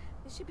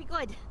 This should be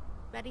good.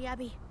 Ready,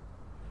 Abby?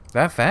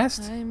 That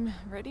fast? I'm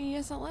ready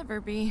as I'll ever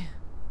be.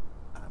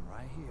 I'm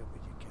right here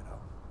with you, kiddo.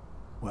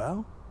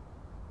 Well,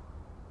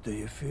 do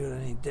you feel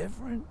any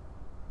different?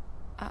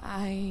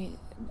 I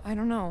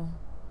don't know.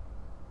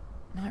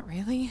 Not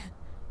really.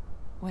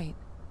 Wait.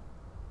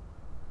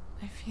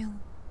 I feel...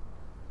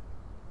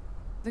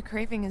 The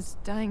craving is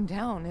dying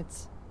down.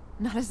 It's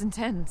not as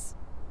intense.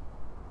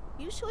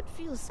 You should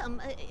feel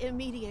some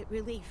immediate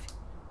relief.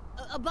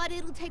 But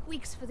it'll take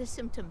weeks for the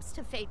symptoms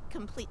to fade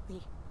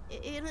completely.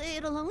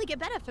 It'll only get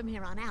better from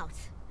here on out.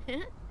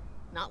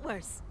 Not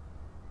worse.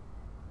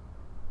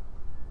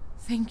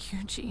 Thank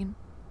you, Jean.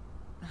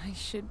 I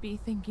should be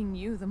thanking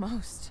you the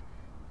most.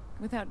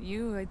 Without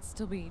you, I'd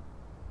still be...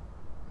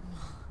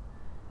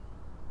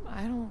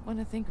 I don't want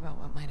to think about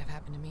what might have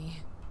happened to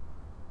me.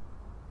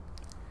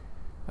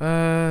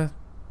 I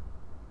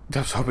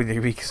was hoping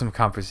there'd be some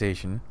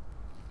conversation.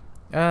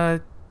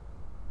 Don't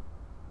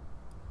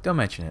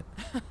mention it.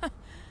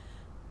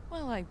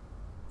 Well, I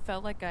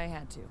felt like I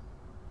had to.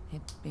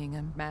 It being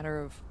a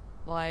matter of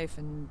life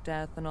and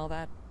death and all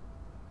that.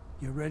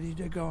 You ready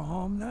to go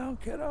home now,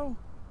 kiddo?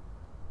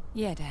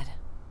 Yeah, Dad.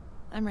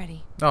 I'm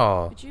ready.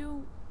 Oh, Could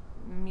you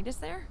meet us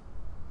there?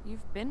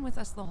 You've been with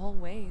us the whole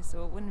way,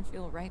 so it wouldn't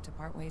feel right to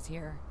part ways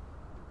here.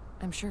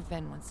 I'm sure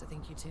Ven wants to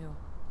thank you too.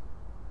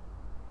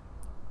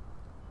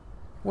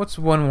 what's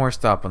one more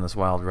stop on this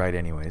wild ride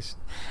anyways?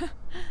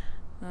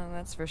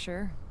 That's for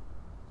sure.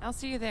 I'll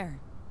see you there.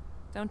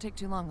 Don't take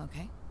too long,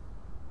 okay?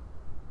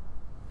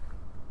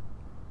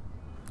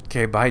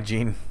 Okay, bye,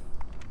 Jean.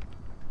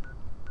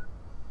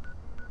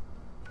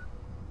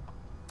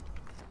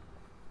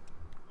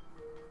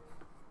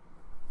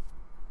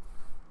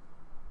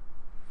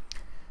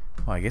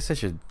 Well, I guess I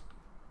should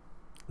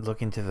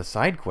look into the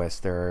side quests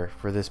there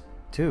for this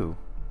too.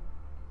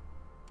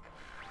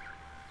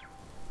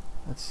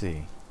 Let's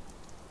see.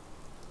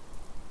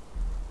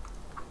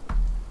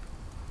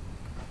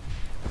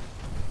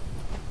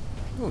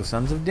 Ooh,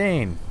 Sons of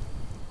Dane.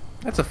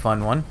 That's a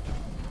fun one.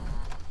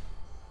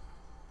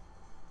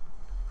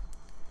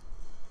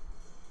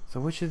 So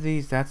which of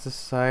these? That's a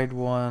side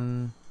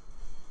one.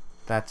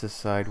 That's a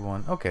side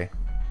one. Okay.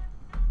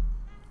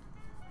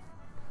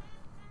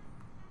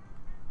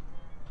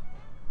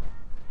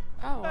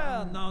 Oh,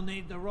 Well, no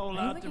need to roll are you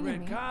out the looking at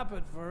red me?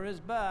 carpet for us,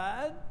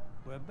 bud.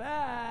 We're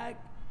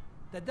back.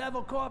 The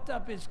devil coughed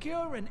up his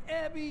cure, and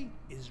Abby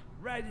is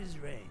right as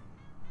rain.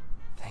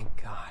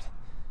 Thank God.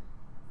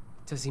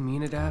 Does he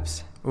mean it,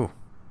 Abs? Ooh.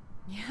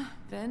 yeah,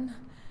 Ven.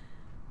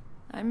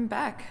 I'm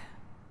back.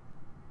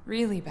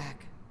 Really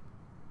back.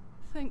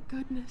 Thank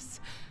goodness.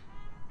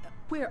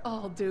 We're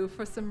all due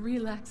for some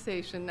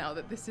relaxation now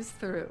that this is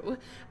through.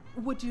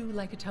 Would you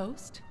like a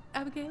toast,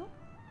 Abigail?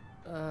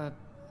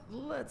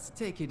 Let's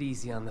take it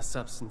easy on the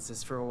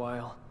substances for a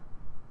while.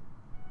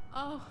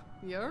 Oh,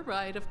 you're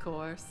right, of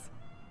course.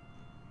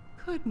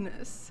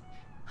 Goodness.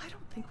 I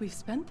don't think we've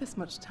spent this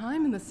much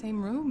time in the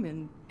same room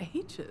in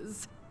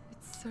ages.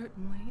 It's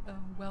certainly a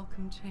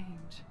welcome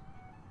change.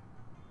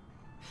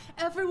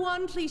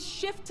 Everyone, please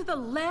shift to the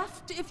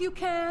left if you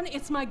can.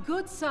 It's my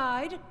good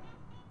side.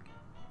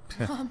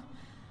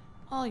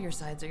 All your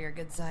sides are your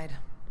good side.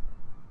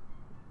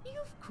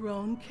 You've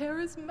grown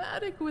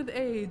charismatic with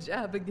age,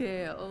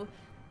 Abigail.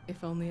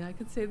 If only I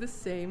could say the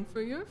same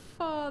for your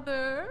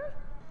father.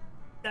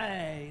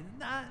 Hey,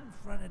 not in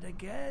front of the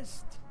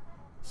guest.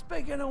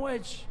 Speaking of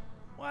which,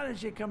 why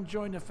don't you come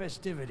join the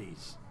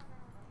festivities?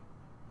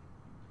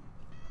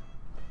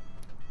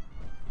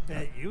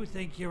 Bet you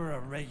think you're a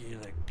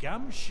regular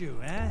gumshoe,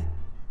 eh?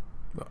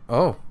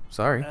 Oh,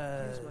 sorry.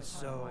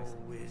 So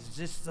is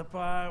this the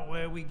part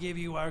where we give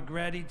you our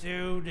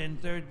gratitude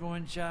and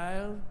third-born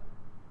child?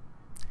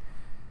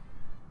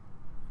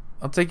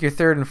 I'll take your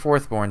third and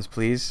fourth borns,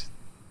 please.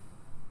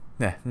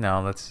 Nah,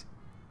 no, let's...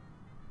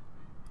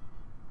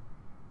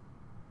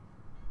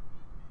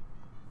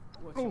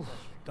 Oof,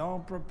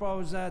 don't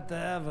propose that to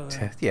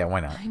Evelyn. Yeah, why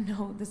not? I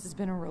know this has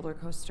been a roller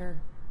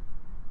coaster.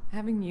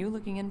 Having you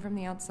looking in from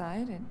the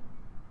outside, it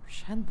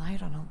shed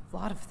light on a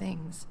lot of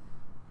things.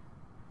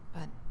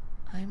 But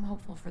I'm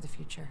hopeful for the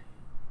future.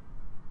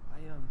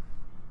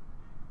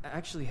 I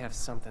actually have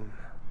something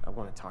I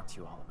want to talk to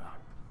you all about.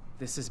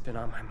 This has been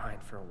on my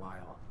mind for a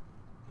while.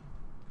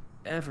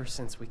 Ever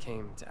since we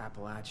came to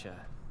Appalachia,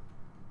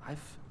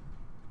 I've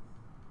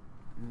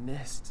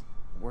missed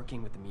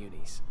working with the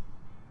Munis.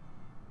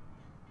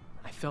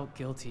 I felt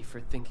guilty for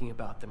thinking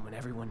about them when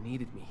everyone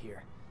needed me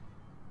here.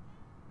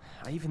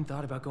 I even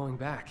thought about going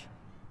back,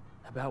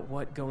 about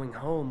what going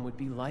home would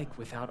be like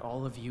without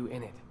all of you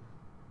in it.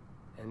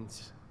 And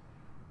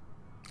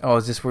Oh,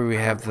 is this where we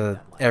have the...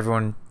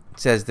 everyone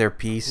says their you're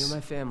piece?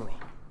 my family.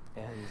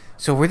 And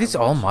So were these I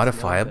all want you to know that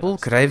modifiable? I'm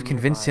Could I have still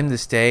convinced him nearby to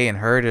stay and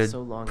her to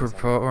so long as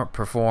I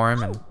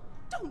perform and... Oh,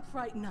 don't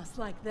frighten us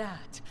like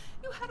that.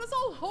 You had us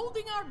all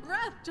holding our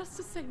breath just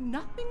to say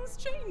nothing's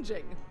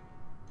changing.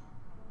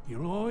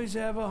 You'll always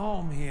have a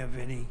home here,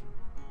 Vinny.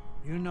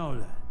 You know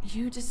that.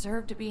 You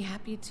deserve to be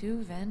happy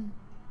too, Ven.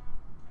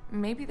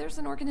 Maybe there's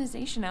an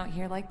organization out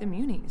here like the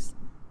Munis.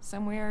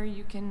 Somewhere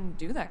you can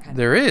do that kind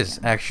There of thing is,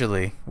 again.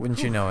 actually.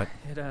 Wouldn't you know it?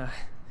 It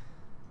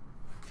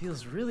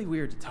feels really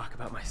weird to talk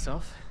about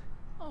myself.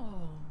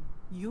 Oh,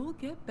 you'll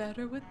get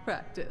better with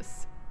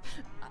practice.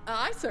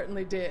 I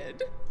certainly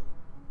did.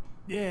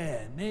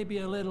 Yeah, maybe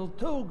a little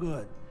too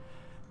good.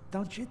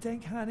 Don't you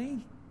think,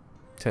 honey?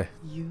 Tuh.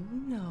 You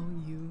know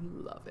you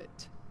love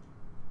it.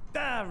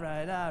 All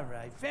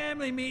right.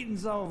 Family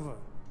meeting's over.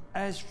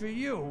 As for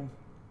you,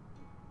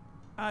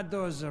 our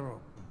doors are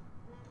open.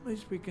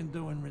 Least we can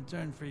do in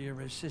return for your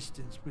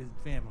assistance with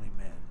family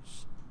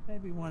matters.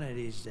 Maybe one of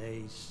these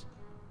days.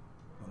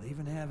 We'll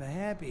even have a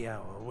happy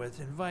hour worth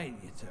inviting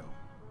you to.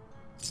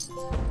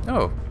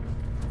 Oh.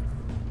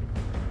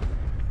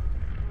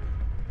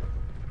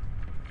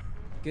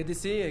 Good to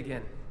see you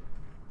again.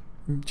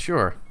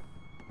 Sure.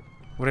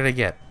 What did I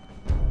get?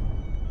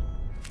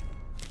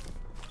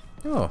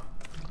 Oh.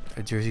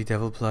 A Jersey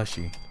Devil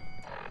plushie.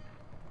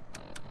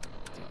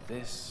 Do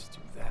this, do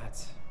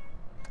that.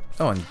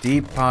 Oh, and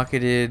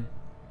deep-pocketed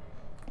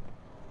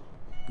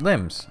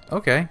limbs.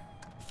 Okay.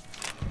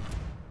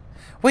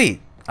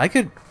 Wait, I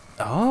could...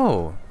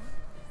 Oh.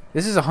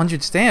 This is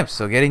 100 stamps,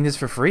 so getting this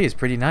for free is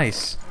pretty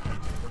nice.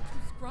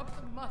 Scrub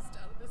the must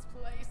out of this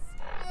place.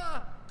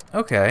 Ugh.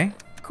 Okay.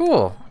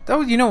 Cool. That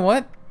was... You know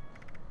what?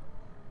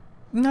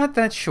 Not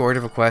that short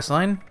of a quest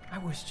line. I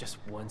wish just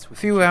once we A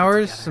few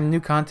hours, some new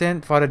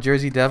content, fought a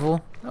Jersey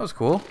Devil. That was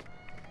cool.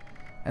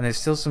 And there's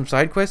still some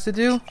side quests to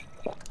do.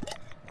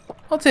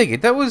 I'll take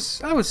it. That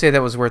was... I would say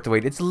that was worth the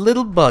wait. It's a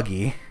little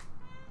buggy.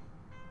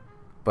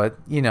 But,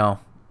 you know,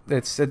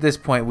 it's at this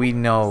point we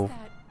know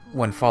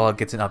when Fallout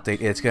gets an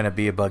update, it's going to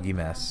be a buggy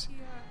mess.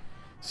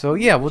 So,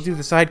 yeah, we'll do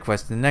the side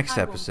quest in the next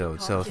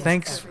episode. So,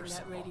 thanks...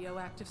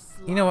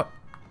 You know what?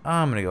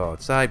 I'm going to go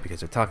outside because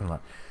they're talking a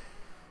lot.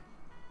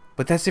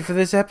 But that's it for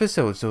this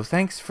episode, so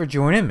thanks for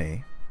joining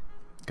me.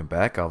 Come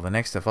back, I'll have the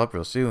next stuff up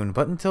real soon.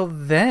 But until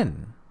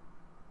then,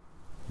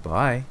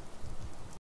 bye.